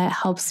now that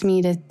helps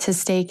me to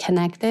stay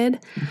connected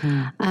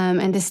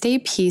and to stay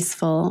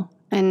peaceful.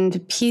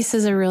 And peace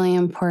is a really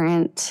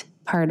important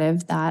part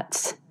of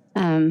that,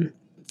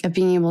 of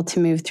being able to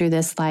move through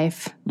this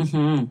life.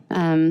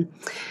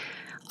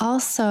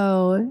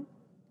 Also,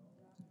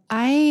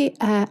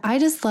 I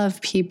just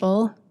love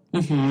people.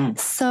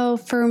 So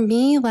for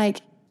me,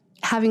 like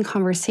having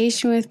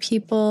conversation with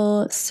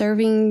people,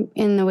 serving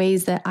in the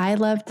ways that I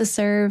love to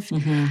serve,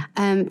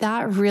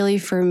 that really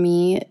for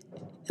me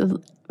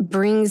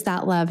brings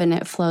that love, and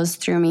it flows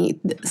through me.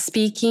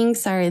 Speaking,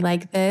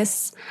 like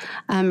this,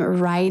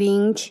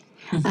 writing,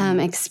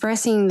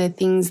 expressing the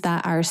things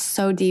that are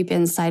so deep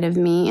inside of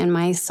me and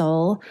my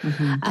soul,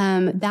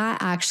 that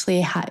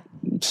actually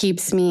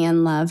keeps me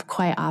in love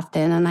quite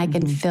often, and I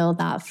can feel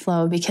that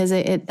flow, because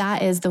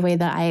that is the way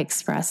that I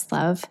express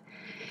love,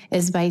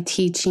 is by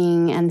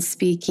teaching and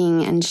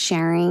speaking and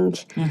sharing,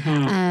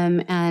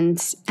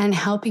 and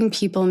helping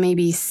people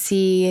maybe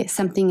see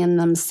something in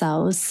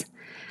themselves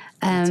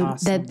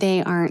that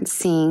they aren't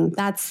seeing.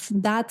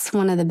 That's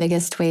one of the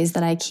biggest ways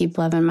that I keep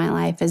love in my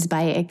life, is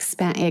by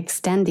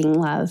extending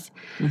love,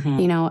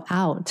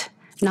 out.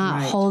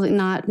 Not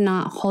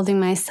holding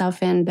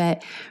myself in,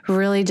 but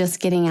really just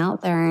getting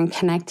out there and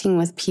connecting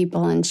with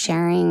people and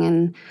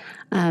sharing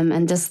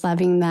and just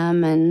loving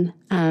them. And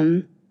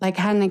I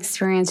had an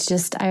experience.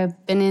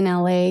 I've been in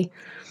LA,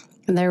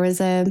 and there was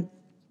a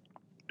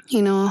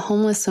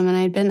homeless woman.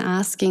 I'd been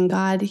asking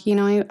God,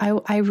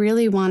 I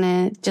really want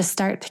to just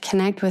start to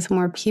connect with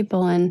more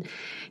people. And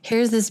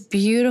here's this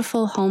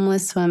beautiful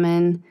homeless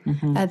woman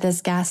at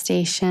this gas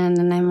station,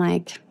 and I'm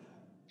like,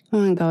 I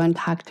want to go and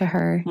talk to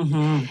her,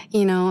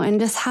 and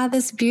just had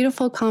this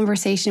beautiful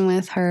conversation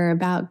with her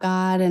about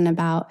God and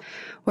about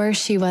where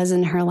she was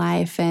in her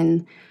life.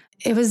 And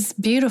it was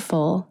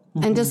beautiful.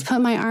 And just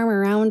put my arm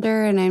around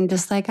her, and I'm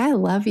just like, I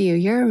love you.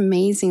 You're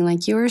amazing.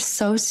 Like, you are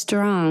so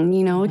strong,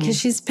 because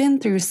she's been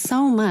through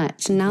so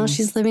much, and now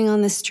she's living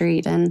on the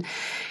street. And,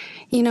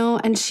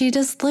 and she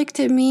just looked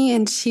at me,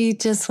 and she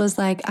just was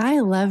like, I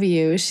love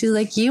you. She's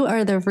like, you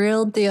are the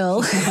real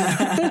deal.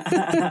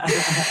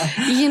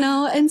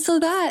 And so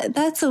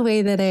that's a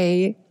way that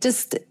I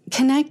just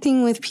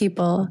connecting with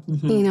people,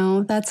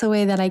 that's a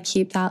way that I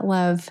keep that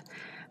love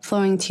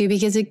flowing too,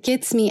 because it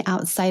gets me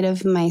outside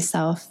of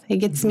myself. It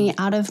gets me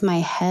out of my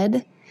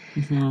head,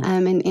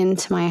 and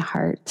into my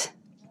heart.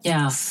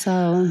 Yeah.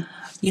 So,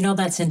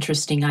 that's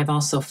interesting. I've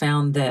also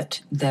found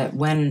that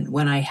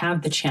when I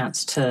have the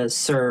chance to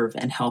serve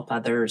and help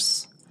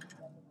others,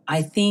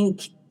 I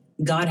think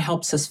God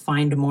helps us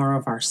find more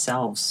of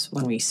ourselves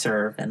when we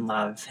serve and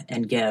love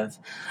and give.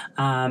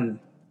 And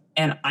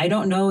I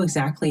don't know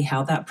exactly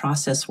how that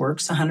process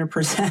works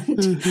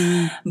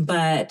 100%,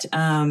 but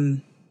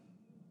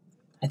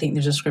I think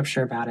there's a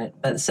scripture about it,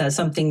 but it says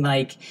something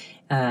like,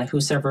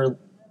 whosoever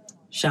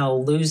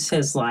shall lose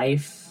his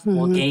life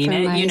will gain for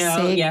it, my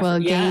sake will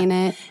gain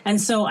it.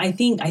 And so I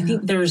think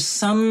there's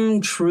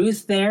some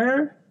truth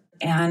there.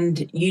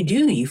 And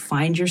you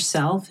find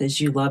yourself as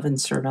you love and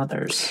serve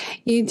others.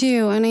 You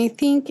do. And I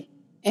think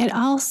it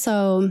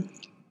also,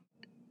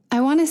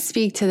 I want to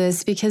speak to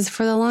this because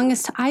for the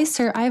longest,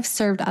 I've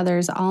served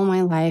others all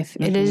my life.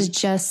 It is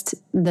just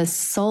the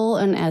soul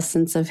and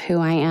essence of who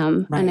I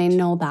am. Right. And I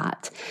know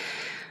that.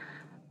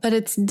 But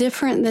it's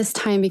different this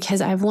time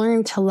because I've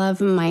learned to love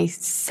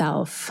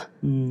myself.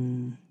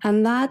 And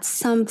that's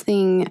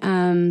something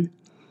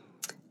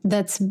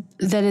that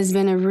has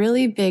been a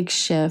really big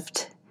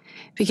shift.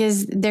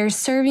 Because they're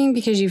serving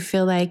because you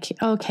feel like,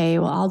 okay,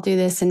 well, I'll do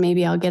this and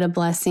maybe I'll get a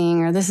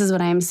blessing, or this is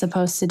what I'm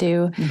supposed to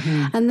do.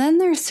 And then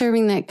there's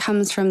serving that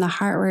comes from the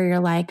heart where you're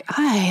like,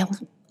 I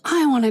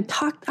want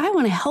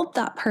to help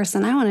that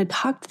person. I want to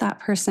talk to that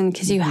person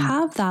because you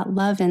have that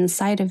love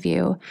inside of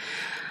you.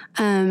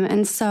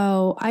 And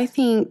so I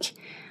think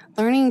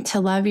learning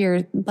to love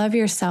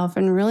yourself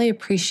and really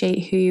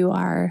appreciate who you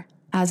are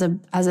as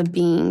a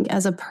being,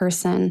 as a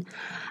person.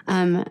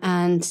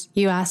 And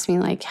you asked me,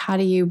 like, how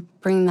do you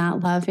bring that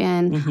love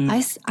in?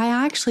 I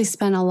actually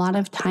spend a lot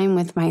of time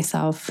with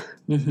myself.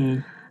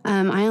 I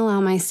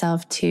allow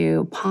myself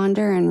to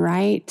ponder and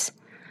write,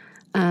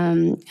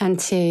 and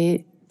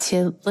to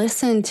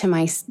listen to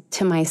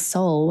my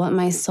soul, what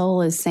my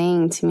soul is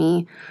saying to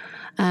me.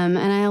 And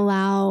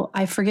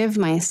I forgive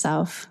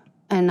myself,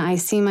 and I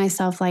see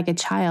myself like a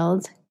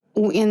child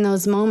in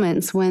those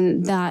moments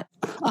when that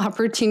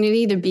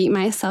opportunity to beat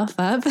myself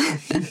up,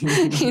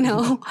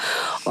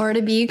 or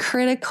to be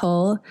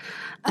critical,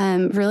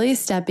 really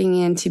stepping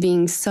into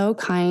being so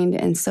kind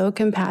and so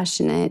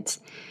compassionate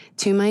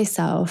to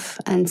myself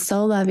and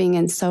so loving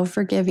and so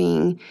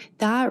forgiving,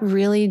 that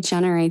really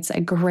generates a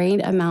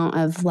great amount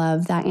of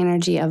love, that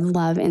energy of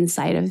love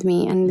inside of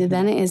me. And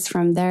then it is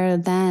from there,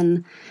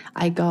 then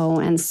I go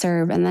and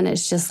serve. And then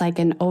it's just like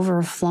an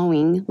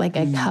overflowing, like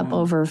a cup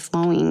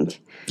overflowing.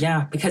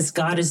 Yeah, because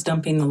God is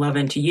dumping the love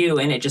into you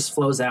and it just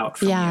flows out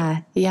from you.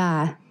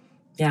 Yeah.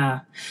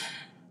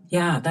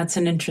 Yeah, that's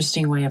an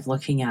interesting way of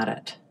looking at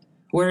it.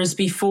 Whereas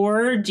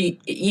before,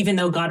 even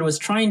though God was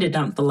trying to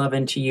dump the love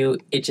into you,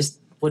 it just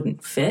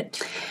wouldn't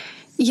fit.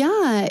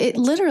 Yeah, it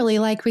literally,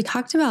 like we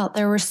talked about,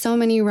 there were so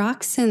many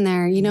rocks in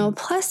there,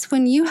 plus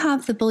when you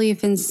have the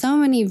belief in so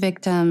many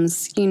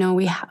victims,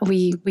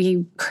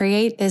 we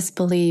create this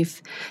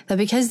belief that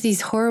because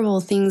these horrible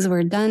things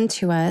were done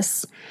to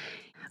us,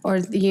 or,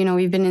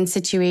 we've been in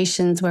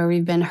situations where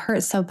we've been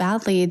hurt so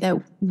badly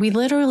that we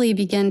literally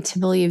begin to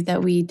believe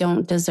that we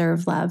don't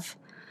deserve love.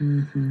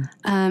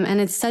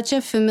 And it's such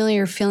a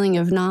familiar feeling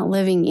of not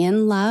living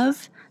in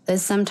love that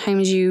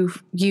sometimes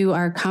you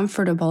are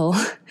comfortable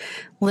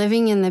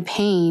living in the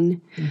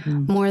pain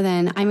more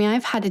than,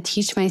 I've had to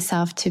teach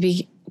myself to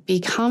be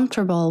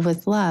comfortable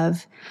with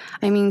love.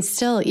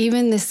 Still,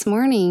 even this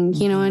morning,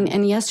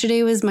 and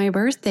yesterday was my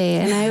birthday,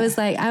 and I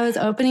was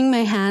opening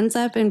my hands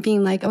up and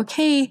being like,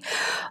 okay,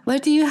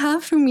 what do you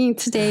have for me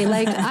today?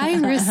 Like, I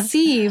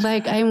receive,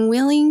 like, I'm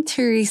willing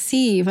to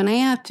receive, and I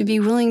have to be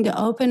willing to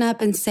open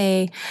up and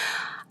say,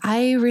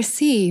 I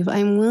receive,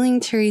 I'm willing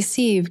to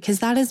receive, because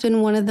that has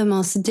been one of the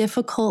most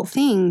difficult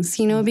things,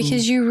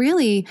 because you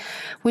really,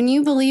 when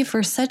you believe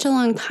for such a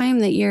long time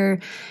that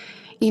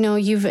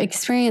you've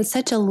experienced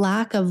such a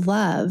lack of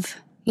love,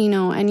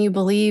 and you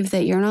believe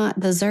that you're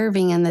not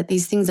deserving and that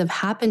these things have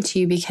happened to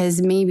you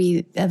because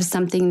maybe of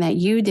something that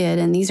you did.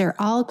 And these are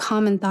all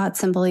common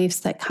thoughts and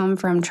beliefs that come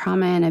from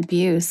trauma and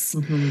abuse.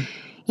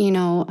 You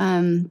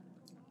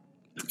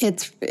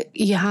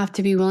have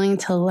to be willing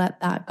to let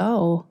that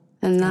go.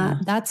 And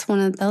that's one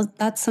of those,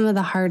 that's some of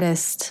the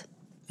hardest,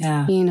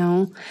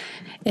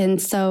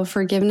 and so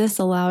forgiveness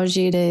allows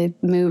you to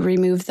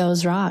remove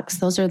those rocks.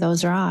 Those are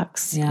those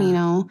rocks,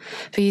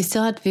 but you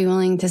still have to be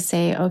willing to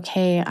say,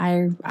 okay,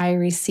 I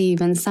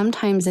receive. And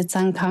sometimes it's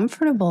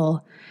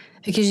uncomfortable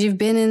because you've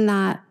been in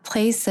that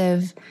place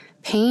of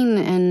pain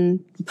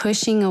and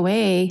pushing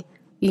away,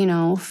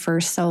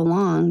 for so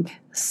long.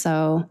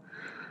 So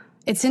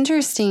it's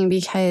interesting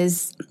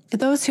because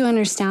those who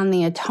understand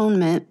the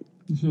atonement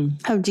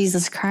of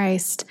Jesus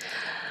Christ,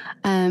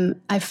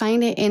 I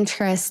find it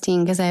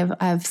interesting because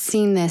I've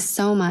seen this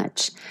so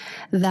much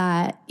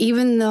that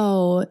even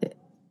though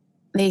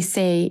they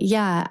say,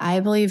 yeah, I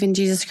believe in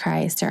Jesus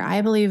Christ, or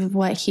I believe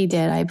what he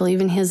did, I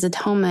believe in his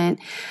atonement,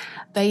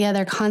 but yeah,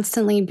 they're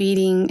constantly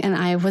beating, and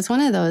I was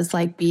one of those,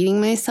 like, beating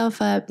myself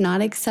up,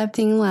 not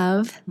accepting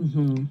love.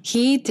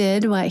 He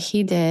did what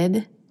he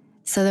did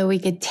so that we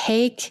could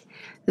take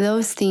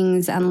those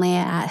things and lay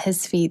it at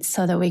his feet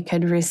so that we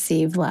could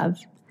receive love.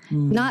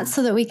 Not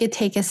so that we could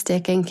take a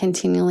stick and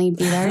continually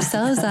beat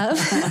ourselves up.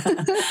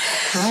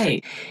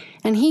 Right.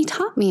 And he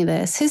taught me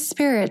this. His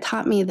Spirit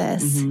taught me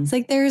this. It's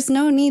like, there's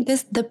no need.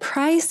 The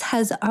price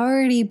has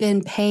already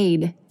been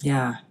paid.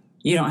 Yeah.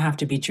 You don't have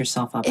to beat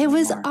yourself up It anymore.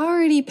 was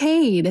already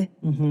paid.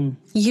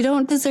 You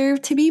don't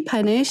deserve to be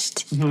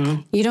punished.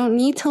 You don't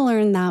need to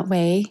learn that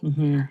way.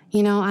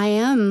 You know, I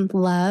am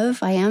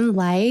love. I am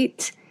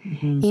light.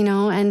 You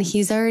know, and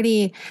he's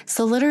already,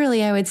 so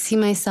literally I would see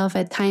myself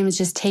at times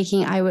just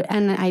taking,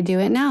 and I do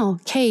it now.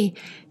 Okay,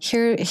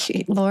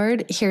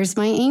 Lord, here's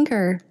my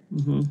anger.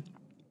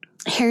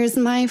 Here's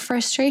my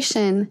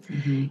frustration.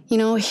 You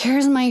know,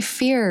 here's my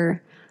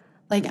fear.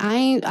 Like,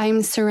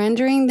 I'm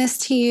surrendering this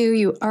to you.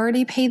 You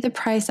already paid the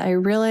price. I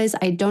realize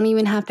I don't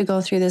even have to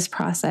go through this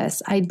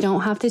process. I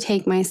don't have to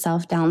take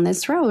myself down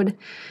this road.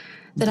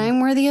 That I'm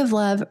worthy of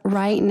love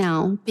right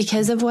now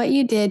because of what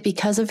you did,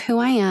 because of who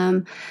I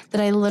am, that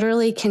I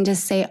literally can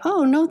just say,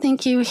 oh, no,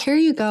 thank you. Here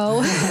you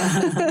go.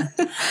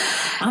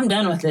 I'm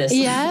done with this.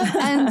 Yeah.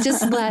 And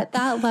just let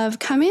that love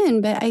come in.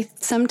 But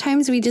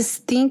sometimes we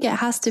just think it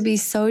has to be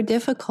so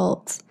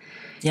difficult.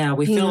 Yeah.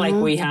 We feel like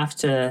we have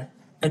to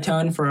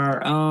atone for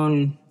our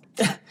own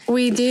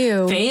we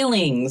do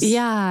failings.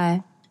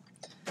 Yeah.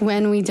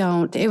 When we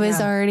don't,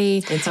 it's already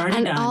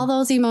done. All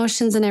those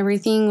emotions and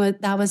everything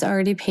that was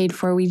already paid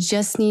for. We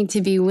just need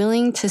to be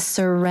willing to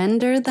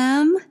surrender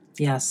them.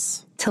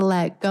 Yes. To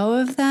let go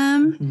of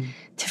them,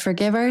 to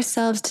forgive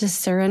ourselves, to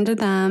surrender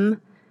them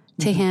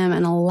to him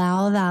and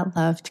allow that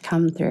love to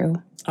come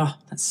through. Oh,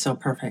 that's so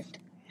perfect.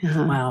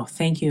 Wow.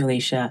 Thank you,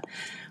 Alicia.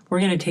 We're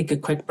going to take a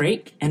quick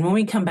break. And when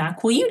we come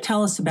back, will you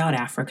tell us about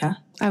Africa?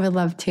 I would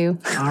love to.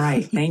 All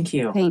right. Thank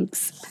you.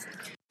 Thanks.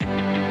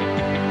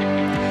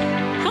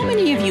 How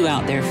many of you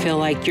out there feel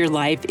like your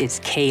life is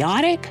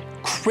chaotic,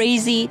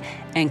 crazy,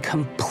 and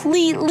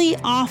completely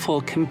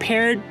awful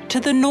compared to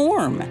the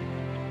norm?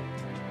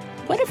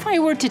 What if I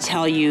were to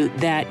tell you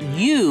that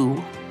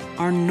you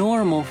are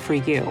normal for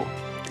you?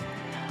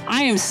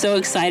 I am so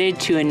excited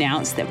to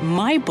announce that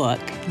my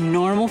book,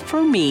 Normal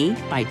for Me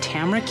by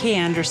Tamara K.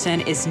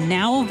 Anderson, is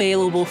now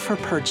available for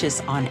purchase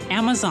on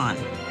Amazon.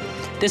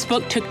 This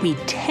book took me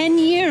 10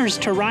 years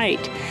to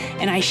write,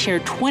 and I share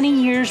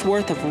 20 years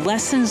worth of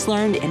lessons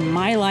learned in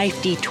my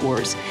life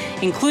detours,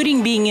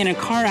 including being in a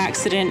car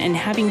accident and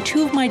having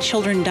 2 of my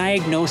children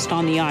diagnosed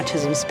on the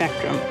autism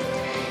spectrum.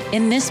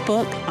 In this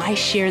book, I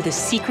share the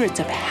secrets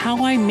of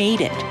how I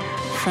made it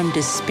from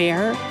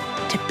despair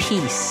to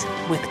peace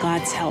with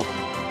God's help.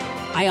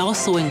 I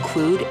also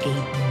include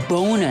a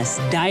bonus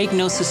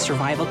diagnosis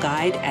survival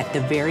guide at the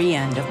very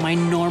end of my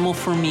Normal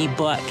for Me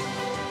book.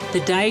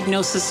 The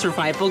Diagnosis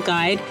Survival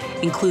Guide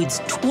includes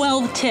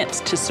 12 tips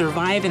to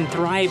survive and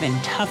thrive in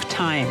tough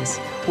times.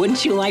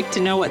 Wouldn't you like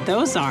to know what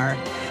those are?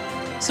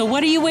 So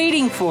what are you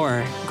waiting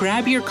for?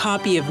 Grab your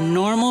copy of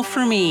Normal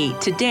for Me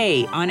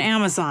today on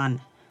Amazon.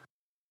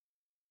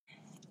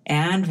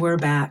 And we're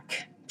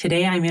back.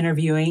 Today I'm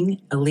interviewing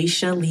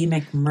Alicia Lee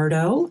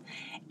McMurdo,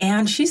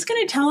 and she's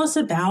going to tell us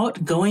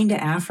about going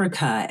to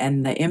Africa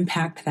and the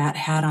impact that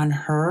had on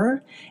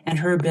her and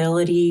her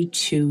ability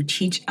to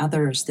teach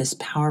others this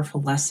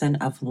powerful lesson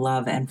of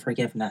love and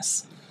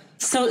forgiveness.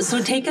 So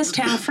take us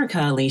to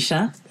Africa,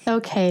 Alicia.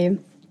 Okay.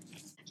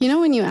 You know,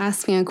 when you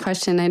ask me a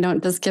question, I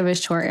don't just give a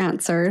short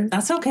answer.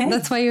 That's okay.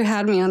 That's why you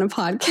had me on a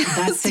podcast.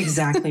 That's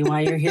exactly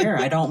why you're here.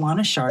 I don't want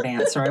a short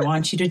answer. I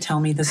want you to tell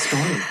me the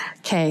story.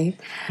 Okay.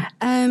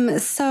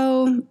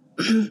 So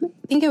I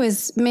think it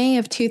was May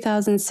of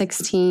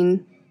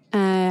 2016.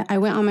 I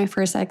went on my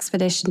first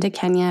expedition to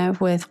Kenya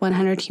with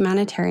 100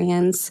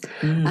 humanitarians,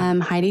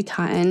 Heidi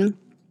Totten.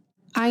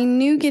 I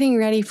knew getting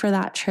ready for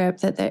that trip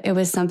that it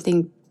was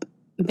something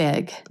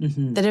big,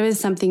 that it was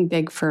something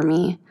big for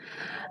me,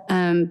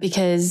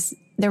 because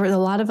there was a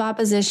lot of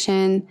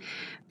opposition.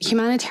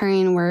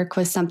 Humanitarian work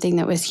was something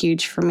that was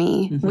huge for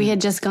me. We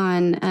had just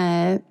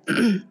gone...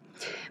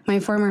 My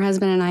former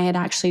husband and I had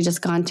actually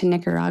just gone to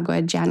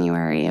Nicaragua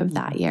January of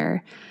that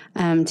year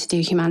to do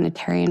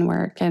humanitarian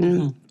work.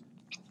 And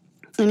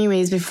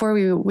anyways, before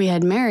we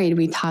had married,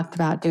 we talked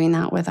about doing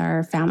that with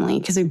our family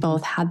because we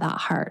both had that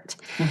heart.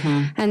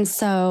 And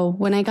so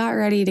when I got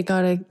ready to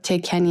go to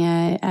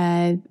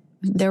Kenya,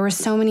 there were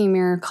so many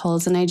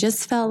miracles. And I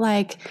just felt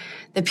like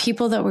the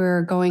people that we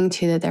were going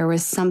to, that there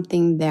was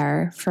something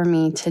there for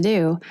me to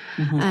do.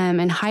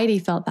 And Heidi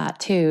felt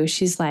that too.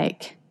 She's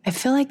like... I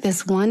feel like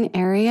this one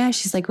area,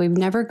 she's like, we've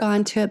never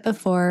gone to it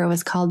before. It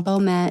was called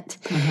Bomet.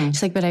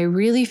 She's like, but I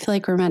really feel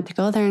like we're meant to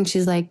go there. And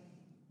she's like,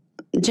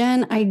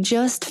 Jen, I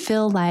just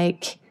feel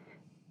like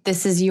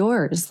this is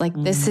yours. Like,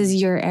 this is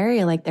your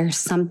area. Like, there's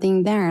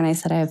something there. And I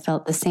said, I have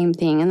felt the same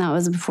thing. And that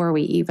was before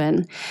we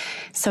even.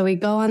 So we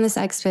go on this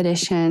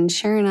expedition.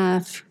 Sure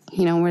enough,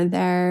 you know, we're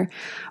there.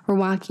 We're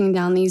walking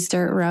down these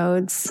dirt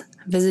roads,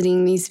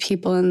 visiting these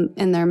people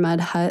in their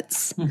mud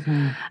huts,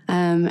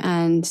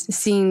 and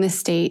seeing the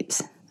state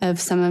of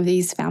some of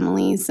these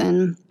families.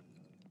 And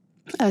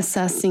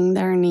assessing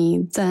their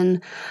needs,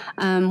 and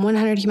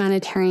 100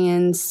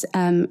 Humanitarians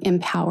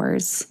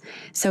empowers.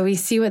 So we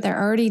see what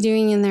they're already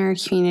doing in their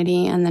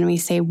community, and then we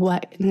say,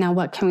 what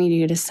can we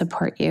do to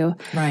support you?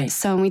 Right.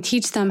 So we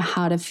teach them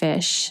how to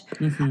fish.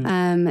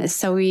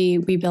 So we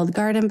build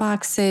garden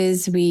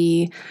boxes.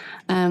 We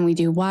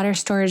do water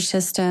storage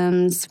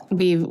systems.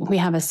 We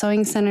have a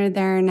sewing center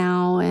there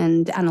now,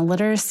 and a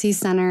literacy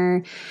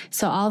center.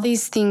 So all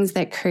these things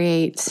that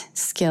create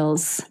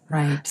skills,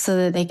 right, so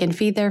that they can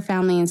feed their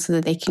family and so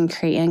that they can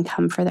create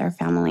income for their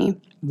family.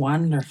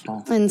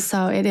 Wonderful. And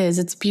so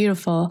it's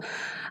beautiful.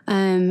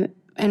 But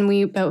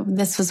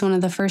this was one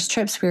of the first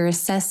trips we were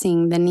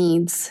assessing the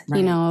needs,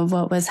 right, of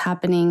what was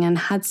happening, and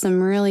had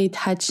some really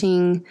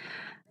touching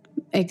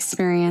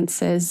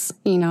experiences.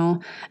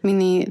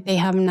 They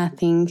have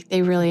nothing.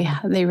 They really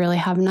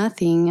have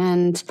nothing.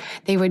 And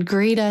they would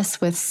greet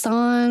us with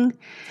song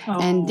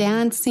and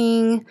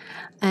dancing,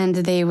 and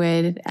they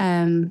would,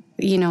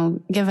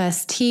 give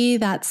us tea.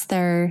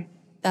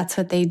 That's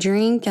what they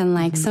drink.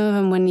 And some of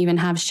them wouldn't even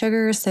have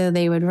sugar. So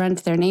they would run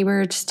to their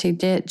neighbors to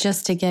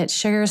get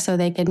sugar so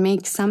they could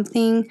make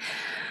something.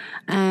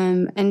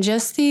 And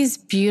just these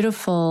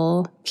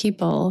beautiful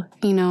people,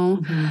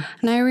 And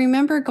I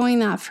remember going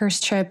that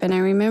first trip, and I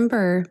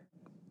remember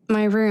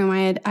my room.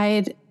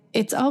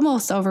 It's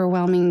almost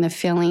overwhelming, the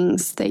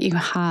feelings that you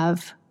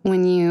have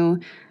when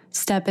you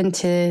step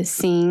into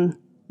seeing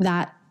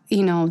that,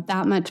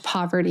 that much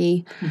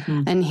poverty,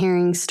 and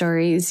hearing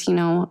stories,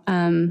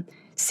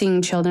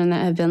 seeing children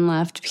that have been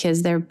left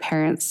because their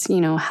parents,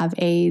 have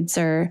AIDS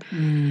or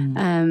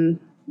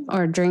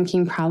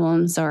drinking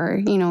problems,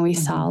 or, we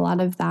saw a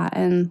lot of that,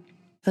 and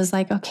it was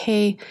like,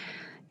 okay,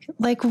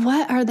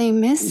 what are they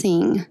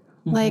missing?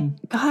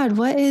 God,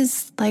 what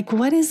is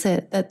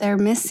it that they're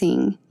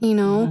missing,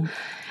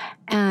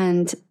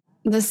 And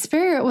the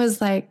Spirit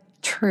was like,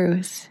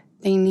 truth.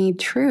 They need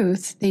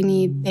truth. They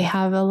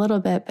have a little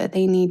bit, but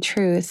they need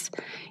truth,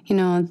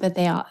 but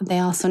they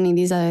also need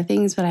these other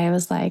things. But I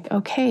was like,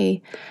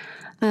 okay.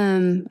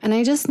 And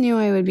I just knew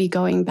I would be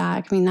going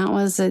back. That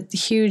was a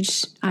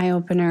huge eye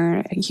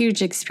opener, a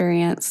huge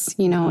experience.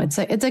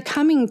 It's a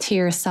coming to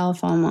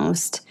yourself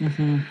almost.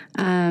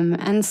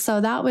 And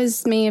so that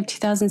was May of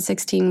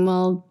 2016.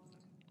 Well,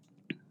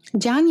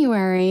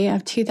 January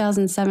of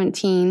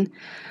 2017,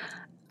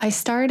 I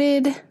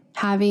started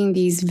having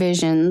these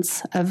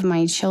visions of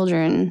my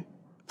children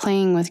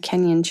playing with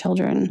Kenyan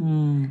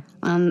children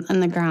on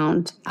the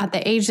ground at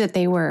the age that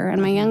they were.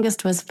 And my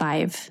youngest was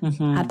 5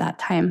 at that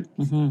time.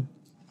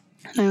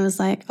 And I was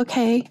like,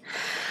 okay,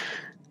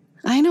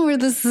 I know where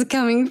this is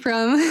coming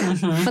from.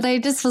 But I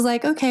just was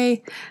like,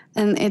 okay.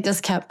 And it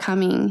just kept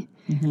coming.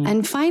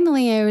 And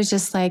finally, I was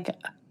just like,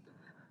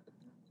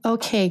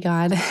 okay,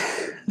 God,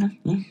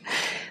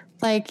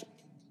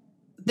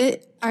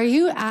 are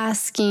you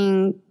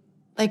asking...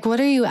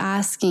 what are you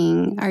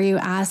asking? Are you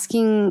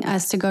asking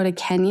us to go to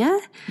Kenya?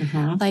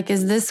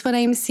 Is this what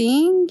I'm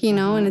seeing?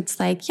 And it's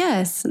like,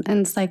 yes.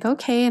 And it's like,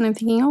 okay. And I'm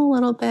thinking, a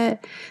little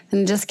bit.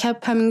 And it just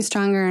kept coming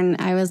stronger. And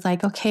I was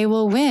like, okay,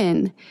 well,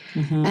 when?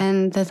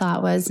 And the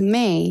thought was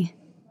May.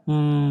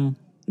 That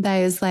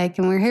I was like,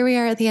 and here we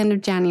are at the end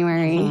of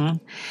January.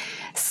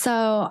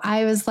 So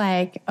I was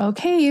like,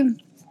 okay.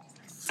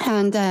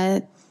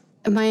 And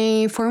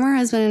my former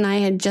husband and I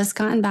had just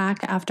gotten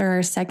back after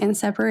our second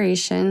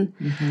separation.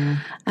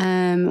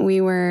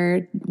 We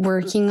were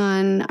working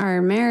on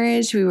our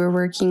marriage. We were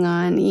working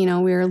on, we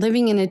were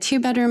living in a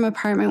 2-bedroom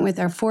apartment with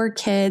our 4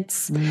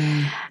 kids.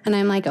 And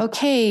I'm like,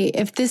 okay,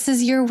 if this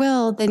is your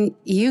will, then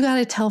you got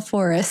to tell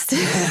Forrest.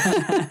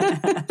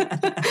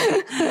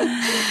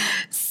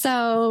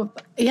 So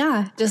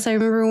I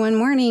remember one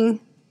morning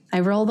I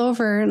rolled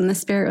over and the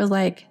Spirit was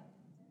like,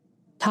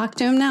 talk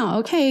to him now.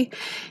 Okay.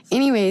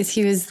 Anyways,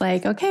 he was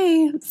like,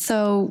 okay.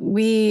 So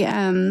we,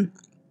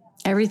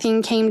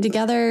 everything came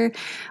together.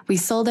 We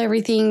sold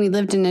everything. We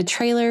lived in a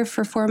trailer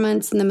for 4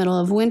 months in the middle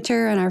of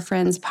winter on our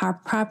friend's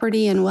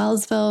property in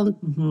Wellsville.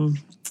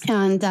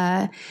 And,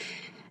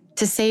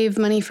 to save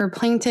money for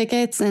plane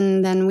tickets.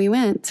 And then we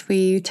went,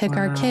 we took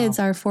our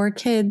 4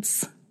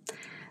 kids.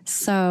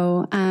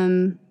 So,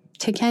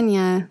 to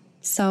Kenya.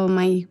 So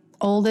my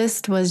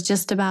oldest was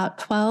just about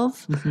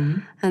 12,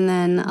 and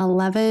then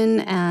 11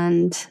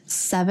 and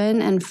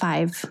 7 and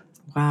 5.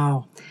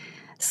 Wow.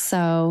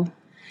 So.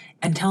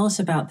 And tell us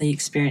about the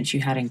experience you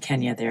had in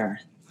Kenya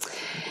there.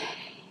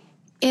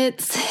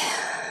 It's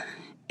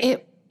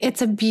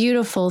a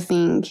beautiful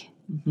thing.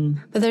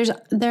 But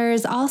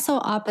there's also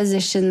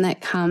opposition that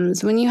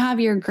comes. When you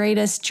have your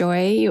greatest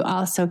joy, you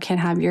also can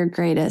have your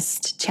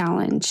greatest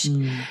challenge.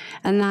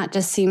 And that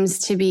just seems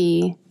to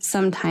be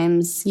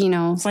sometimes,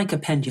 It's like a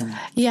pendulum.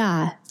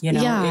 Yeah. It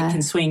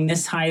can swing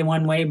this high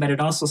one way, but it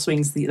also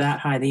swings that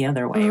high the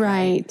other way.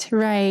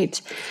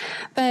 Right.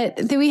 But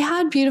we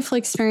had beautiful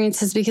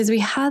experiences because we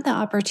had the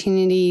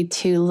opportunity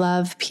to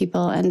love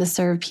people and to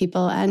serve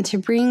people and to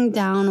bring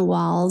down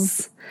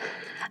walls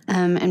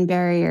and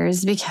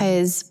barriers,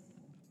 because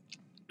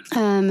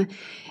in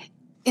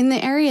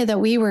the area that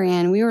we were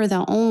in, we were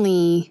the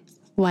only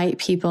white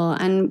people,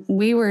 and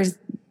we were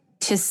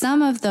to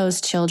some of those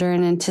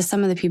children and to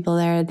some of the people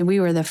there, we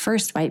were the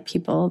first white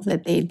people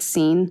that they'd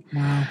seen.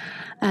 Wow.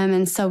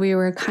 And so we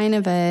were kind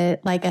of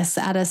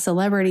at a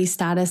celebrity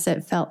status,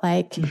 it felt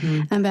like.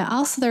 But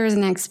also there was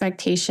an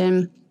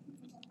expectation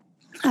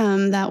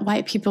that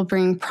white people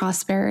bring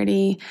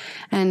prosperity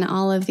and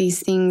all of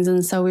these things.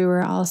 And so we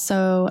were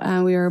also,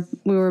 we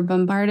were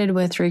bombarded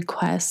with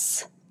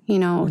requests,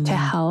 to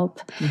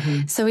help.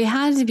 So we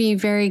had to be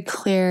very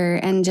clear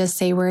and just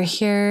say, we're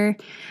here.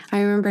 I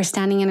remember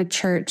standing in a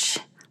church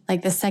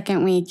like the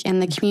second week in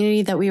the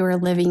community that we were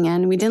living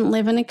in. We didn't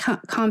live in a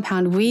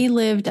compound. We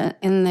lived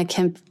in the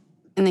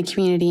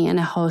community in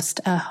a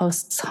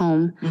host's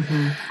home.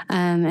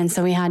 And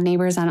so we had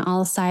neighbors on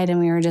all sides, and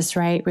we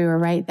were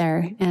right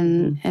there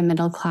in a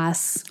middle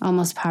class,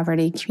 almost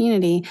poverty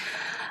community.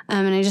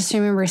 And I just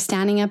remember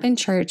standing up in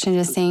church and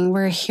just saying,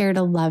 we're here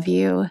to love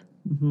you.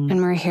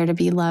 And we're here to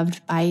be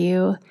loved by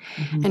you.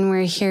 And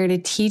we're here to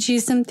teach you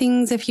some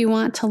things if you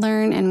want to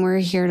learn, and we're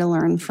here to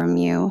learn from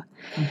you.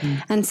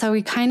 And so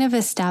we kind of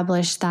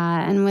established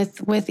that. And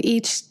with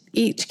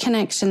each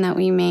connection that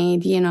we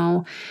made,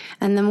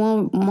 and the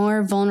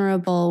more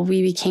vulnerable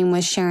we became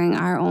with sharing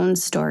our own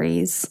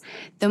stories,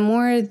 the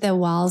more the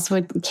walls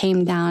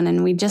came down,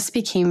 and we just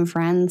became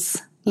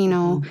friends,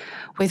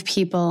 with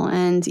people.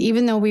 And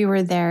even though we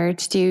were there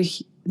to do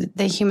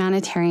the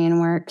humanitarian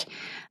work,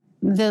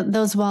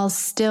 those walls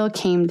still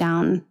came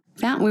down.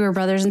 We were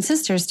brothers and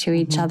sisters to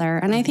each other.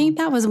 And I think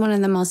that was one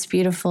of the most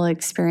beautiful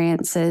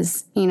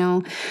experiences.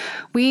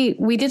 We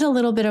did a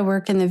little bit of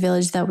work in the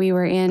village that we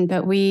were in,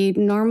 but we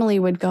normally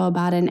would go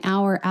about an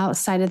hour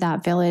outside of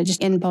that village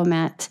in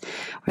Beaumet,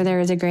 where there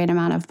was a great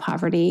amount of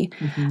poverty,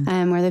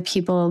 where the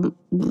people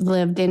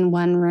lived in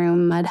one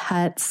room, mud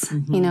huts,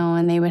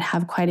 and they would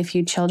have quite a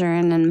few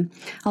children and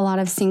a lot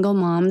of single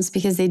moms,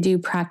 because they do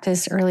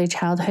practice early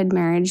childhood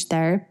marriage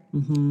there.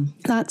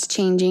 That's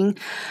changing.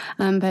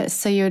 But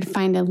so you would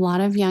find a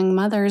lot of young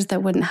mothers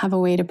that wouldn't have a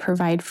way to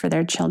provide for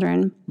their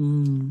children.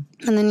 And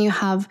then you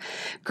have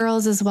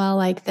girls as well,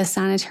 like the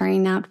sanitary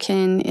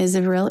napkin is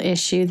a real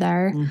issue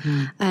there.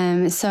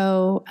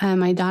 So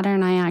my daughter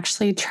and I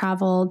actually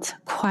traveled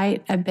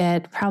quite a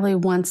bit, probably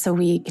once a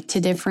week,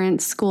 to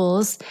different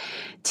schools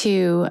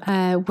to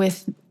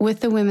with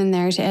the women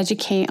there to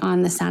educate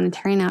on the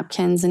sanitary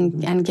napkins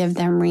and give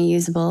them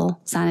reusable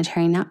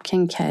sanitary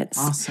napkin kits.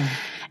 Awesome.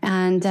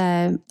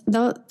 And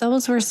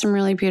those were some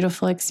really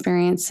beautiful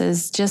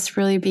experiences, just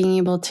really being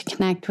able to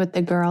connect with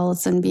the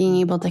girls and being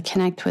able to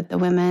connect with the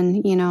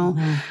women,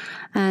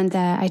 And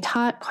I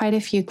taught quite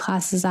a few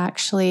classes,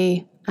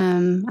 actually.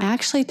 I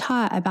actually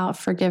taught about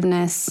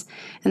forgiveness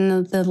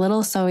in the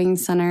little sewing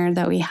center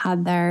that we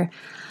had there.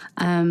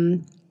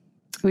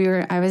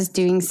 I was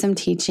doing some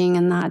teaching,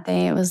 and that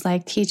day it was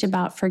like, teach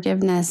about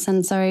forgiveness.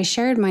 And so I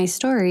shared my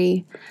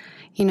story,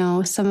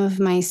 some of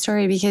my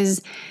story,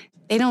 because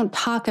they don't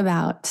talk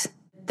about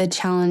the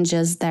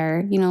challenges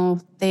there.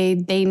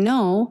 They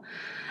know,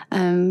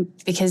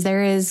 because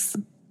there is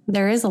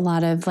a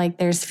lot of, like,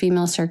 there's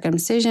female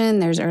circumcision,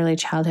 there's early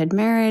childhood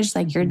marriage,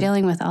 like you're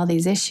dealing with all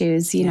these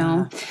issues,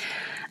 know.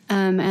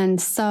 And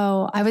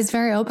so I was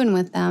very open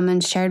with them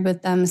and shared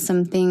with them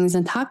some things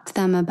and talked to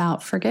them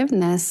about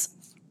forgiveness.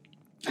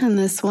 And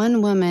this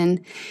one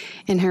woman,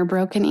 in her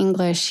broken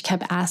English,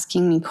 kept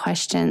asking me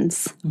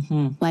questions,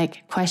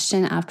 like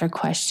question after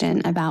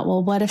question about,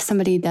 well, what if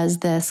somebody does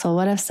this? Well,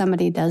 what if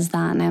somebody does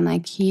that? And I'm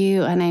like,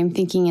 and I'm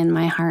thinking in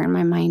my heart and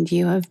my mind,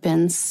 you have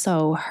been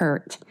so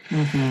hurt.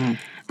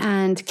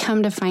 And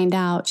come to find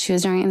out, she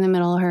was right in the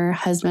middle. Her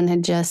husband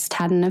had just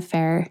had an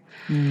affair,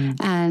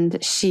 and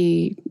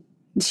she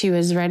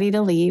was ready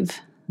to leave.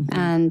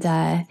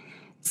 And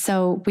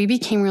so we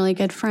became really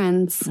good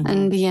friends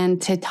and began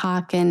to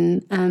talk,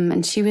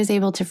 and she was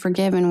able to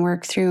forgive and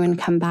work through and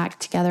come back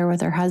together with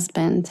her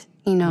husband,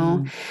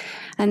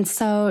 And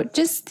so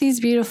just these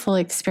beautiful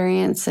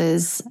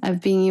experiences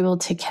of being able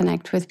to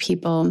connect with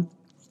people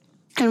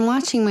and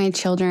watching my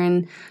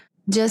children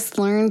just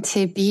learn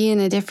to be in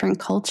a different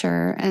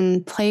culture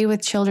and play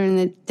with children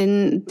that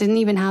didn't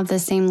even have the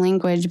same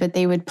language, but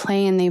they would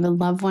play and they would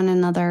love one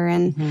another.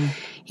 And,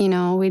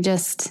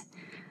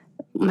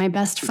 my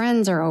best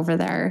friends are over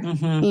there,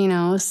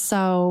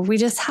 so we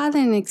just had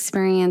an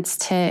experience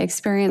to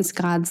experience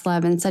God's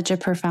love in such a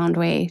profound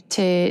way,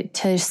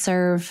 to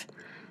serve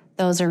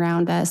those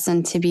around us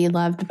and to be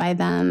loved by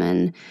them,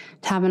 and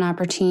to have an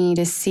opportunity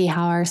to see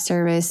how our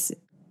service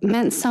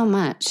meant so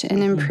much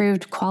and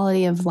improved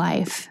quality of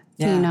life,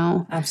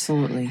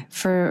 absolutely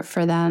for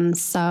them.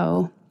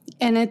 So,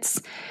 and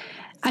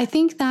I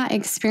think that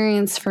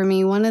experience for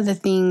me, one of the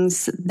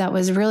things that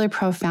was really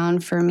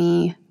profound for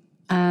me,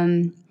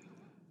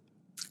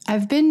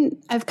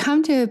 I've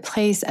come to a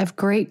place of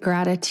great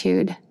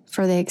gratitude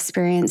for the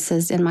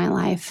experiences in my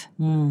life.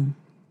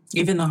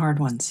 Even the hard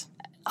ones.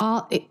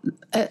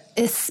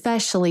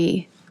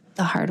 Especially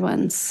the hard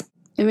ones.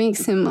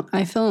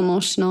 I feel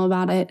emotional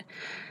about it.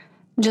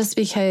 just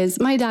because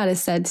my dad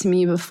has said to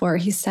me before,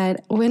 he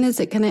said, when is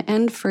it going to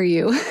end for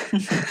you?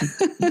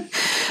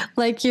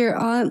 Like you're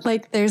on,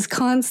 like there's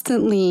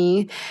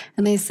constantly,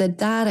 and I said,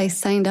 Dad, I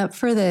signed up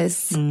for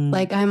this.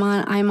 Like I'm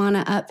on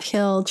an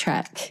uphill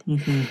trek,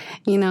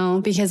 you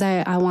know, because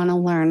I want to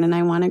learn and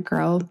I want to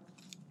grow.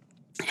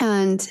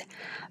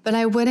 But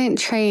I wouldn't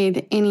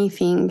trade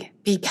anything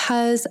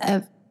because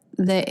of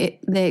the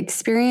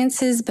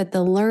experiences, but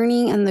the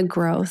learning and the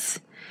growth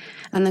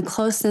and the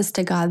closeness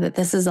to God that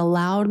this has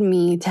allowed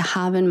me to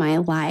have in my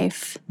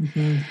life.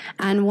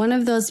 And one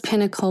of those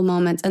pinnacle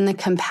moments, and the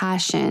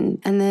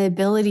compassion and the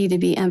ability to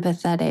be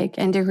empathetic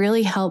and to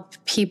really help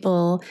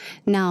people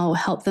now,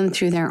 help them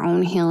through their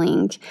own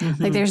healing.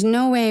 Like there's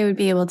no way I would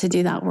be able to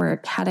do that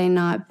work had I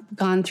not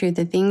gone through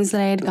the things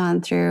that I had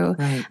gone through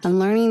and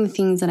learning the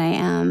things that I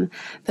am.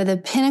 But the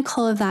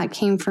pinnacle of that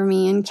came for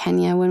me in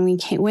Kenya when we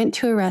went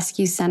to a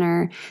rescue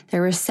center.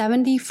 There were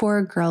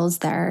 74 girls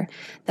there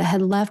that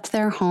had left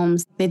their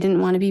homes. They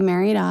didn't want to be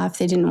married off.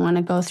 They didn't want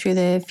to go through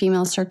the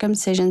female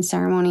circumcision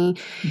ceremony.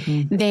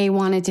 They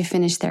wanted to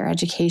finish their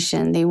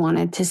education. They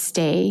wanted to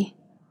stay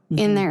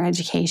in their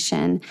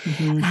education.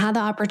 I had the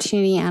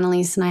opportunity,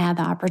 Annalise and I had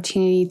the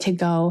opportunity to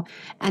go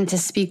and to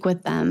speak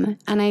with them.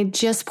 And I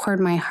just poured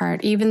my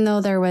heart, even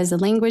though there was a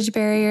language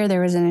barrier, there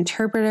was an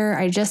interpreter,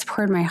 I just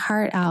poured my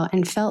heart out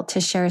and felt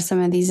to share some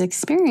of these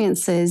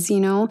experiences,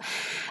 you know,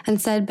 and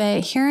said,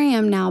 but here I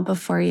am now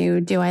before you.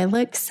 Do I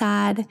look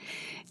sad?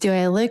 Do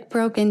I look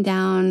broken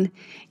down?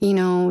 You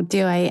know,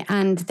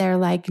 and they're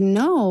like,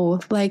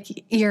 no, like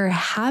you're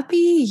happy,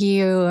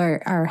 you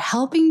are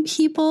helping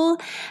people.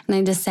 And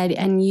I just said,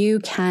 and you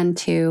can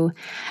too.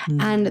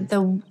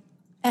 And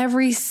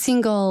every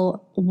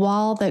single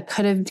wall that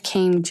could have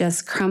came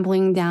just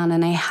crumbling down.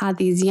 And I had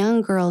these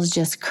young girls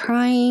just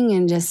crying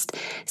and just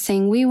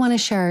saying, we want to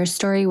share our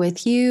story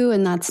with you.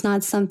 And that's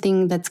not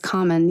something that's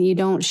common. You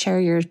don't share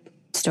your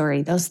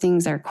story. Those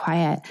things are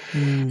quiet.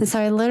 And so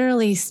I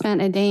literally spent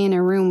a day in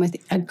a room with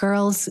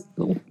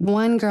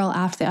one girl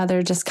after the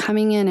other, just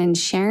coming in and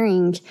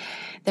sharing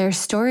their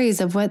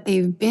stories of what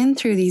they've been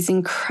through. These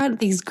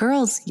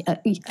girls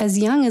as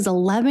young as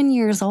 11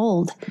 years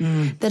old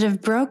that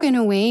have broken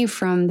away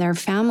from their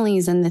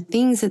families and the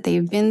things that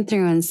they've been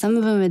through. And some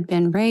of them had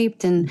been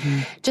raped and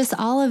just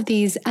all of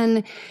these.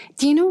 And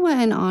do you know what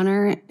an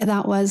honor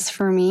that was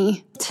for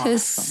me to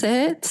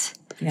sit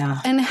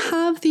and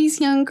have these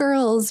young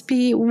girls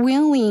be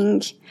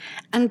willing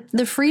and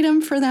the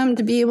freedom for them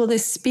to be able to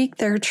speak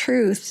their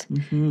truth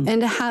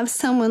and to have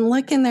someone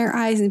look in their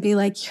eyes and be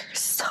like, you're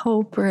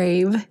so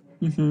brave.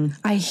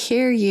 I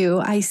hear you.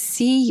 I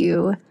see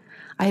you.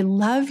 I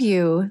love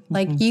you.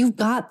 Like you've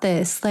got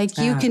this, like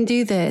you can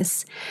do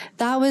this.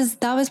 That was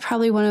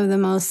probably one of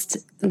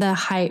the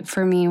height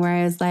for me where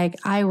I was like,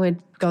 I would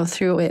go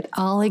through it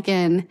all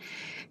again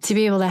to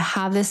be able to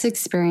have this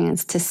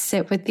experience, to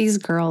sit with these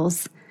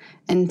girls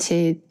and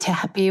to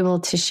be able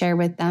to share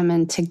with them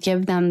and to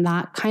give them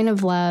that kind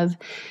of love,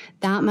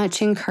 that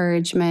much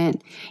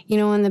encouragement, you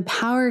know, and the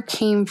power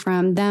came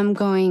from them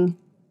going,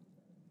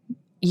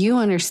 you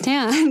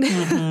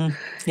understand,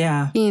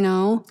 you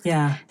know?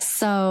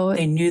 So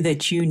they knew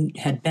that you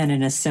had been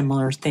in a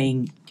similar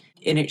thing,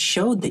 and it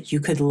showed that you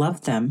could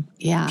love them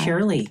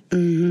purely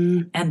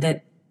and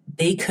that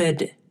they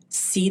could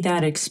see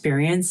that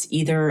experience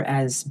either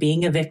as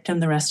being a victim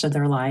the rest of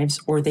their lives,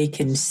 or they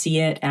can see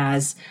it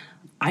as,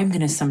 I'm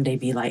going to someday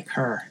be like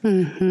her.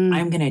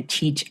 I'm going to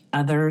teach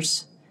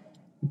others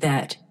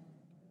that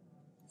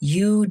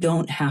you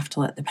don't have to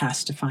let the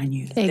past define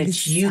you. Exactly.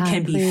 That you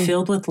can be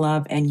filled with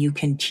love and you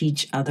can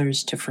teach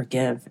others to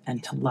forgive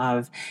and to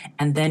love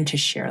and then to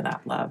share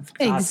that love.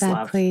 God's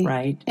love,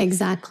 right?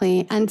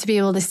 Exactly. And to be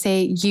able to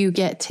say, you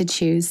get to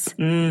choose.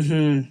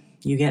 You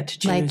get to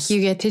choose. Like you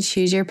get to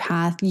choose your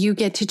path. You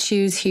get to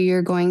choose who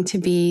you're going to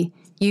be.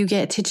 You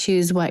get to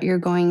choose what you're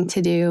going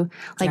to do.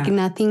 Like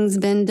nothing's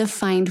been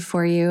defined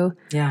for you.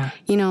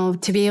 You know,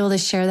 to be able to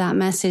share that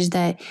message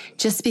that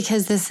just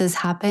because this has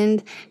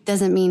happened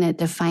doesn't mean it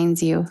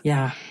defines you.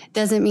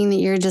 Doesn't mean that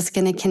you're just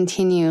going to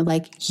continue.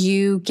 Like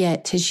you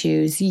get to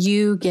choose.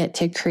 You get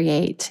to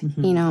create,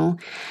 you know.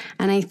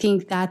 And I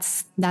think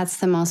that's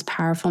the most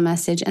powerful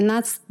message. And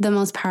that's the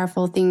most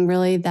powerful thing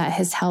really that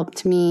has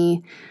helped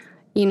me.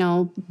 You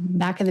know,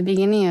 back at the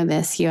beginning of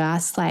this, you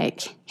asked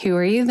like, who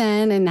are you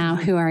then? And now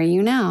who are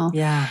you now?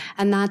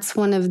 And that's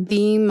one of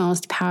the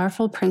most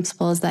powerful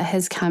principles that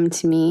has come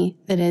to me,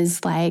 that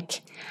is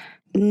like,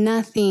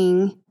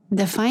 nothing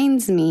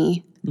defines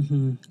me.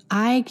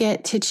 I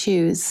get to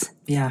choose.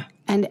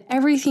 And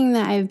everything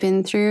that I've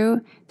been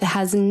through that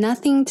has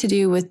nothing to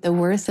do with the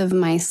worth of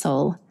my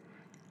soul.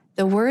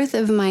 The worth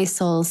of my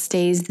soul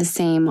stays the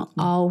same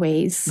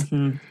always.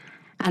 And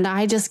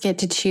I just get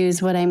to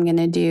choose what I'm going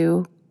to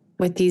do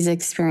with these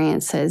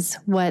experiences.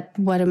 What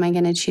am I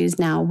going to choose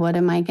now? What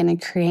am I going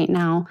to create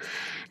now?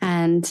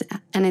 And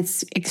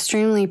it's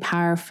extremely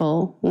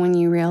powerful when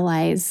you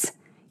realize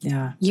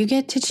you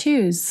get to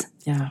choose.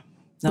 No,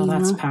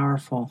 that's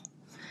powerful.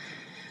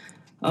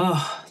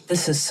 Oh,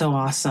 this is so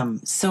awesome.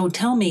 So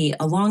tell me,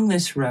 along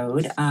this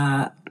road,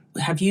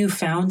 have you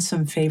found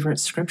some favorite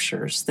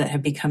scriptures that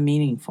have become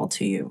meaningful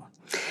to you?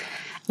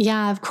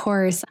 Yeah, of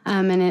course.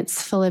 And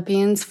it's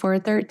Philippians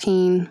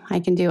 4:13. I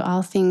can do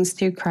all things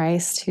through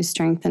Christ who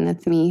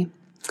strengtheneth me.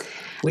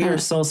 We are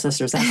soul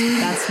sisters.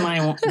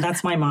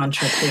 That's my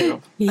mantra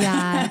too.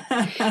 Yeah.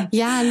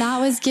 Yeah. And that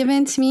was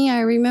given to me.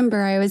 I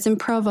remember I was in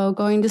Provo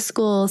going to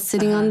school,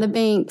 sitting on the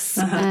banks,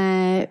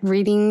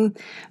 reading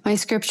my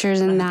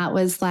scriptures. And that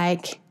was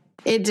like,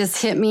 it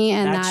just hit me.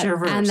 And That's your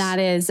verse.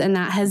 And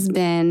that has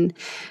been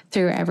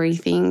through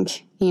everything,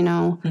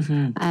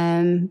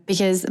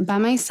 because by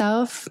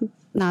myself,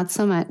 not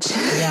so much.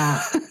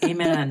 Yeah.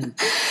 Amen.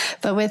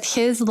 But with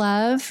his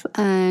love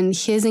and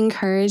his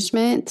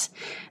encouragement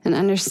and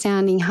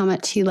understanding how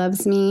much he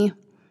loves me,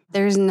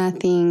 there's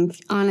nothing,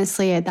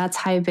 honestly, that's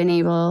how I've been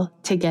able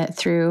to get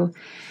through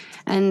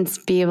and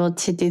be able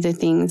to do the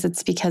things.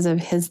 It's because of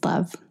his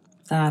love.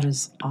 That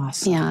is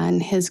awesome. Yeah,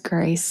 and his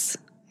grace.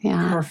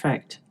 Yeah.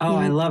 Perfect. Oh,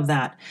 I love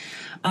that.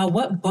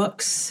 What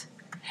books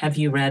have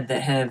you read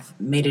that have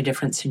made a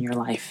difference in your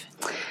life?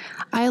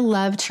 I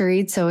love to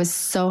read, so it's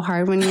so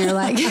hard when you're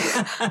like,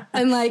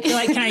 I'm like,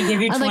 can I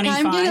give you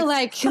 25? I'm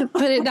gonna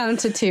put it down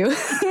to 2.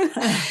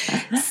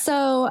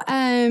 So,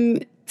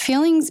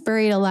 Feelings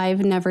Buried Alive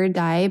Never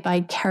Die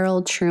by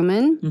Carol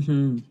Trueman.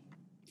 Mm-hmm.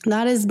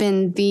 That has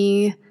been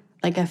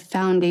a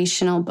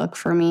foundational book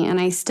for me, and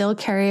I still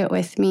carry it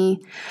with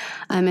me.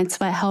 It's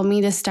what helped me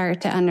to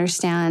start to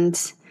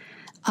understand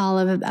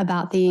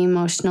about the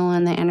emotional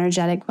and the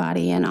energetic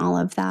body and all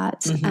of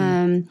that.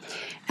 Mm-hmm.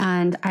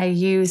 And I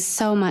use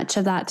so much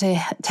of that to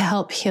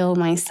help heal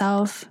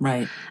myself.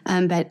 Right.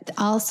 But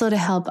also to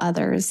help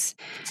others.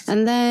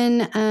 And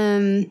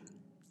then,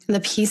 The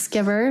Peace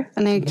Giver,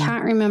 and I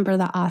can't remember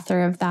the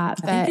author of that.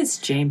 But I think it's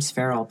James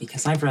Farrell,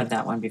 because I've read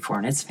that one before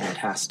and it's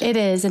fantastic. It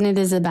is, and it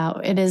is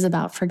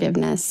about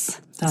forgiveness.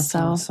 That's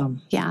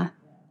awesome. Yeah.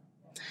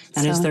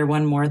 And is there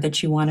one more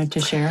that you wanted to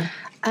share?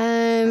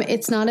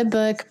 It's not a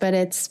book, but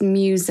it's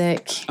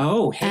music.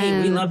 Oh,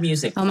 hey, we love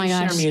music. Oh my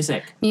gosh. Share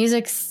music.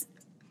 Music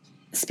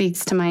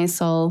speaks to my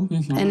soul.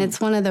 Mm-hmm. And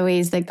it's one of the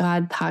ways that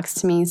God talks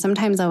to me.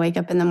 Sometimes I'll wake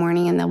up in the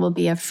morning and there will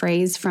be a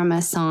phrase from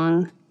a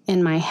song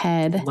in my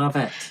head. Love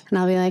it. And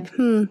I'll be like,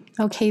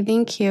 okay,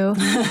 thank you.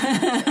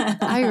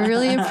 I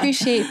really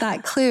appreciate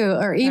that clue.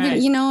 Or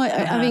even,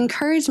 of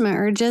encouragement,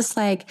 or just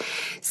like,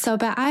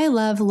 but I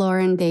love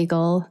Lauren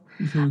Daigle.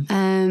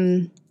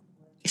 Mm-hmm.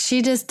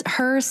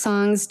 Her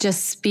songs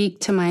just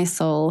speak to my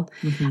soul.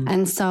 Mm-hmm.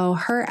 And so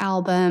her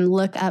album,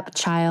 Look Up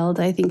Child,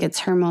 I think it's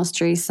her most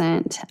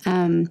recent,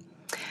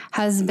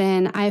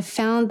 I've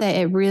found that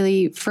it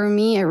really, for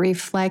me, it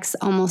reflects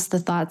almost the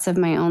thoughts of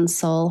my own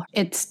soul.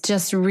 It's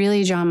just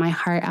really drawn my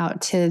heart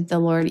out to the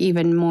Lord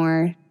even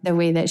more, the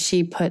way that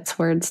she puts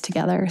words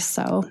together.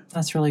 So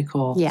that's really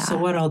cool. Yeah. So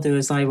what I'll do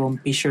is I will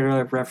be sure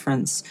to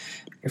reference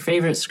your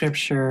favorite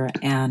scripture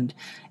and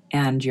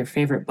your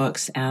favorite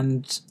books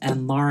and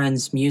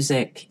Lauren's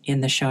music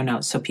in the show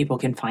notes so people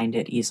can find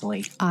it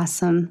easily.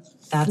 Awesome.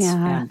 That's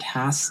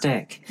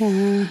fantastic.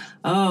 Mm-hmm.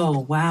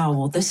 Oh, wow.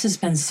 Well, this has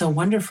been so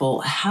wonderful.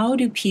 How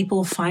do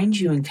people find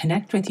you and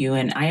connect with you?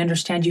 And I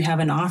understand you have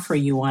an offer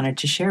you wanted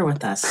to share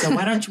with us. So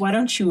why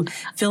don't you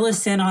fill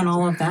us in on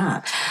all of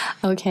that?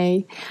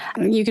 Okay.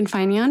 You can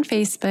find me on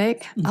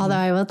Facebook, although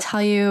I will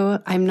tell you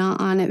I'm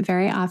not on it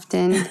very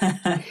often.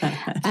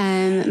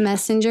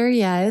 Messenger,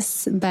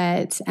 yes,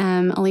 but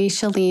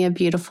Alicia Lee, A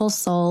Beautiful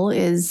Soul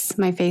is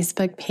my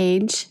Facebook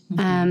page.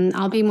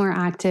 I'll be more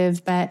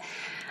active, but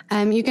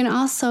you can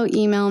also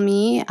email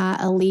me at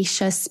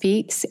Aleesha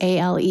Speaks,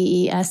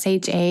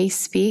 ALEESHA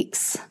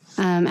Speaks,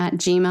 at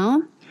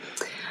Gmail.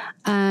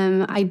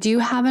 I do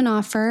have an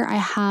offer. I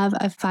have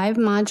a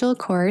 5-module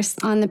course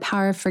on the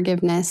power of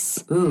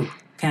forgiveness. Ooh,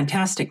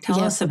 fantastic.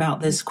 Tell us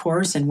about this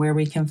course and where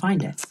we can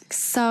find it.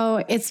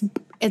 So it's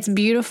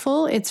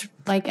beautiful. It's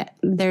like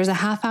there's a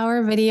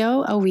half-hour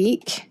video a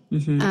week.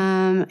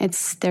 Mm-hmm.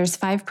 There's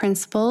 5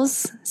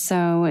 principles.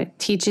 So it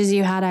teaches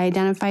you how to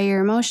identify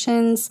your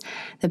emotions,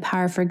 the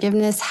power of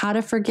forgiveness, how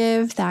to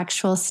forgive, the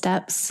actual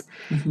steps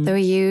that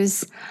we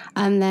use,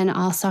 and then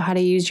also how to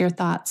use your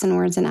thoughts and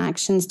words and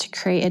actions to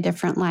create a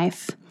different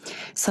life.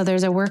 So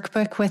there's a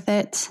workbook with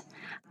it.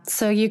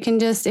 So you can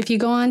if you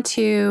go on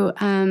to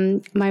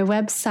my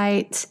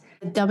website,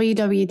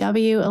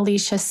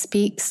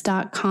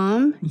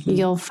 www.aleeshaspeaks.com.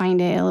 You'll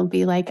find it. It'll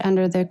be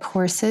under the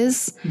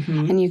courses,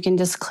 and you can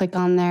just click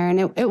on there, and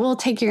it will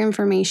take your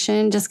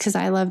information just because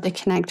I love to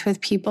connect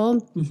with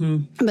people.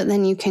 But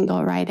then you can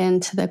go right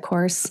into the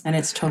course. And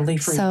it's totally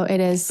free. So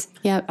it is.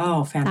 Yep.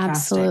 Oh, fantastic.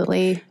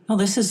 Absolutely. Well,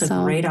 this is a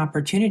great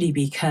opportunity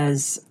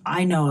because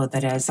I know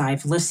that as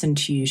I've listened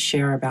to you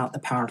share about the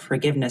power of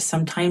forgiveness,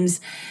 sometimes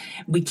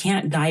we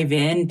can't dive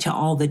into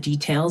all the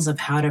details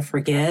of how to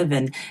forgive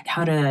and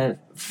how to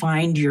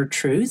find your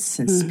truths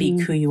and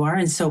speak who you are.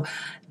 And so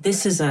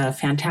this is a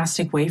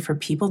fantastic way for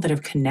people that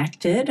have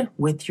connected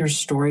with your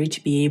story to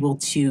be able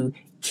to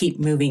keep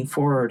moving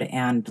forward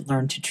and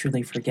learn to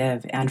truly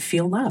forgive and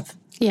feel love.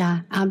 Yeah,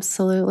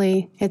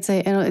 absolutely. It's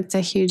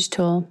a huge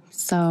tool.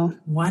 So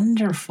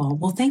wonderful.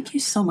 Well, thank you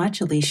so much,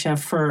 Alicia,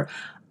 for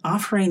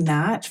offering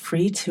that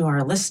free to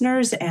our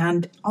listeners.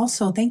 And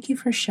also, thank you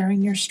for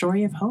sharing your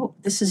story of hope.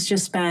 This has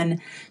just been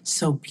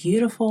so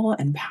beautiful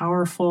and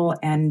powerful,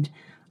 and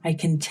I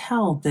can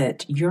tell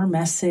that your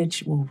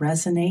message will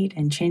resonate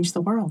and change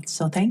the world.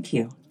 So thank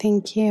you.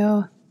 Thank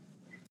you.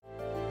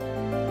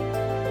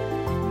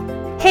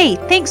 Hey,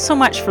 thanks so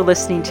much for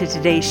listening to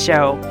today's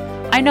show.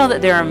 I know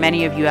that there are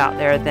many of you out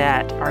there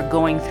that are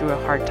going through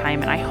a hard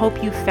time, and I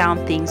hope you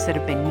found things that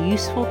have been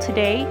useful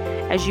today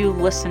as you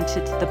listen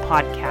to the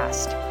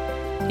podcast.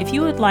 If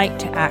you would like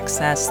to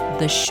access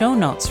the show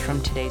notes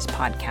from today's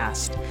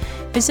podcast,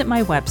 visit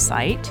my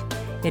website.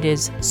 It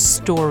is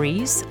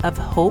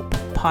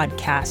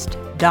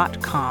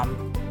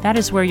storiesofhopepodcast.com. That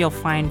is where you'll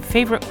find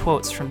favorite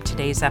quotes from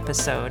today's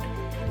episode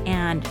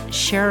and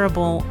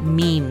shareable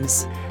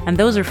memes. And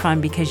those are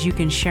fun because you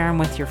can share them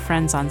with your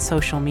friends on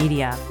social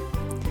media.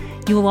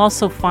 You will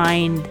also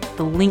find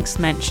the links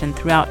mentioned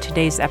throughout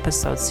today's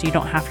episode, so you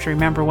don't have to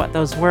remember what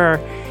those were.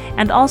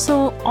 And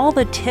also all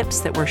the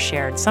tips that were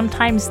shared.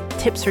 Sometimes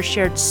tips are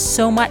shared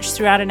so much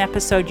throughout an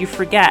episode you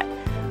forget.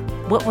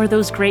 What were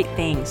those great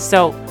things?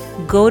 So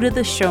go to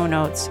the show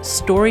notes,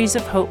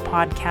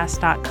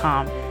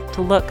 storiesofhopepodcast.com,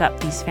 to look up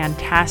these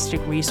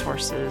fantastic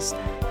resources.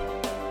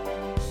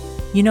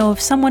 You know,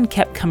 if someone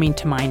kept coming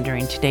to mind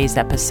during today's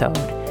episode,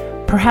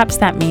 perhaps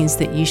that means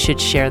that you should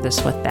share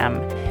this with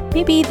them.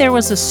 Maybe there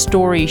was a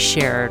story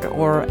shared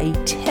or a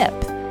tip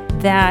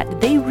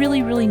that they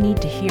really, really need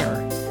to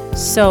hear.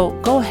 So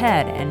go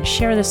ahead and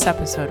share this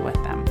episode with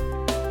them.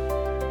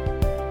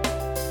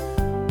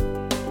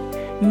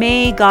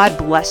 May God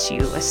bless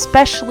you,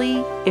 especially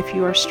if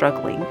you are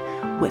struggling,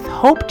 with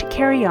hope to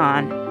carry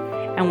on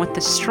and with the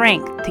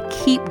strength to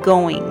keep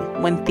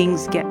going when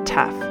things get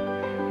tough.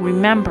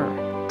 Remember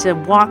to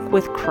walk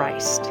with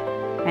Christ,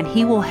 and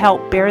He will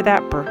help bear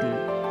that burden.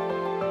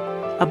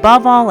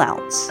 Above all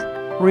else,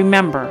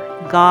 remember,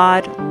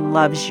 God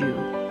loves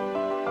you.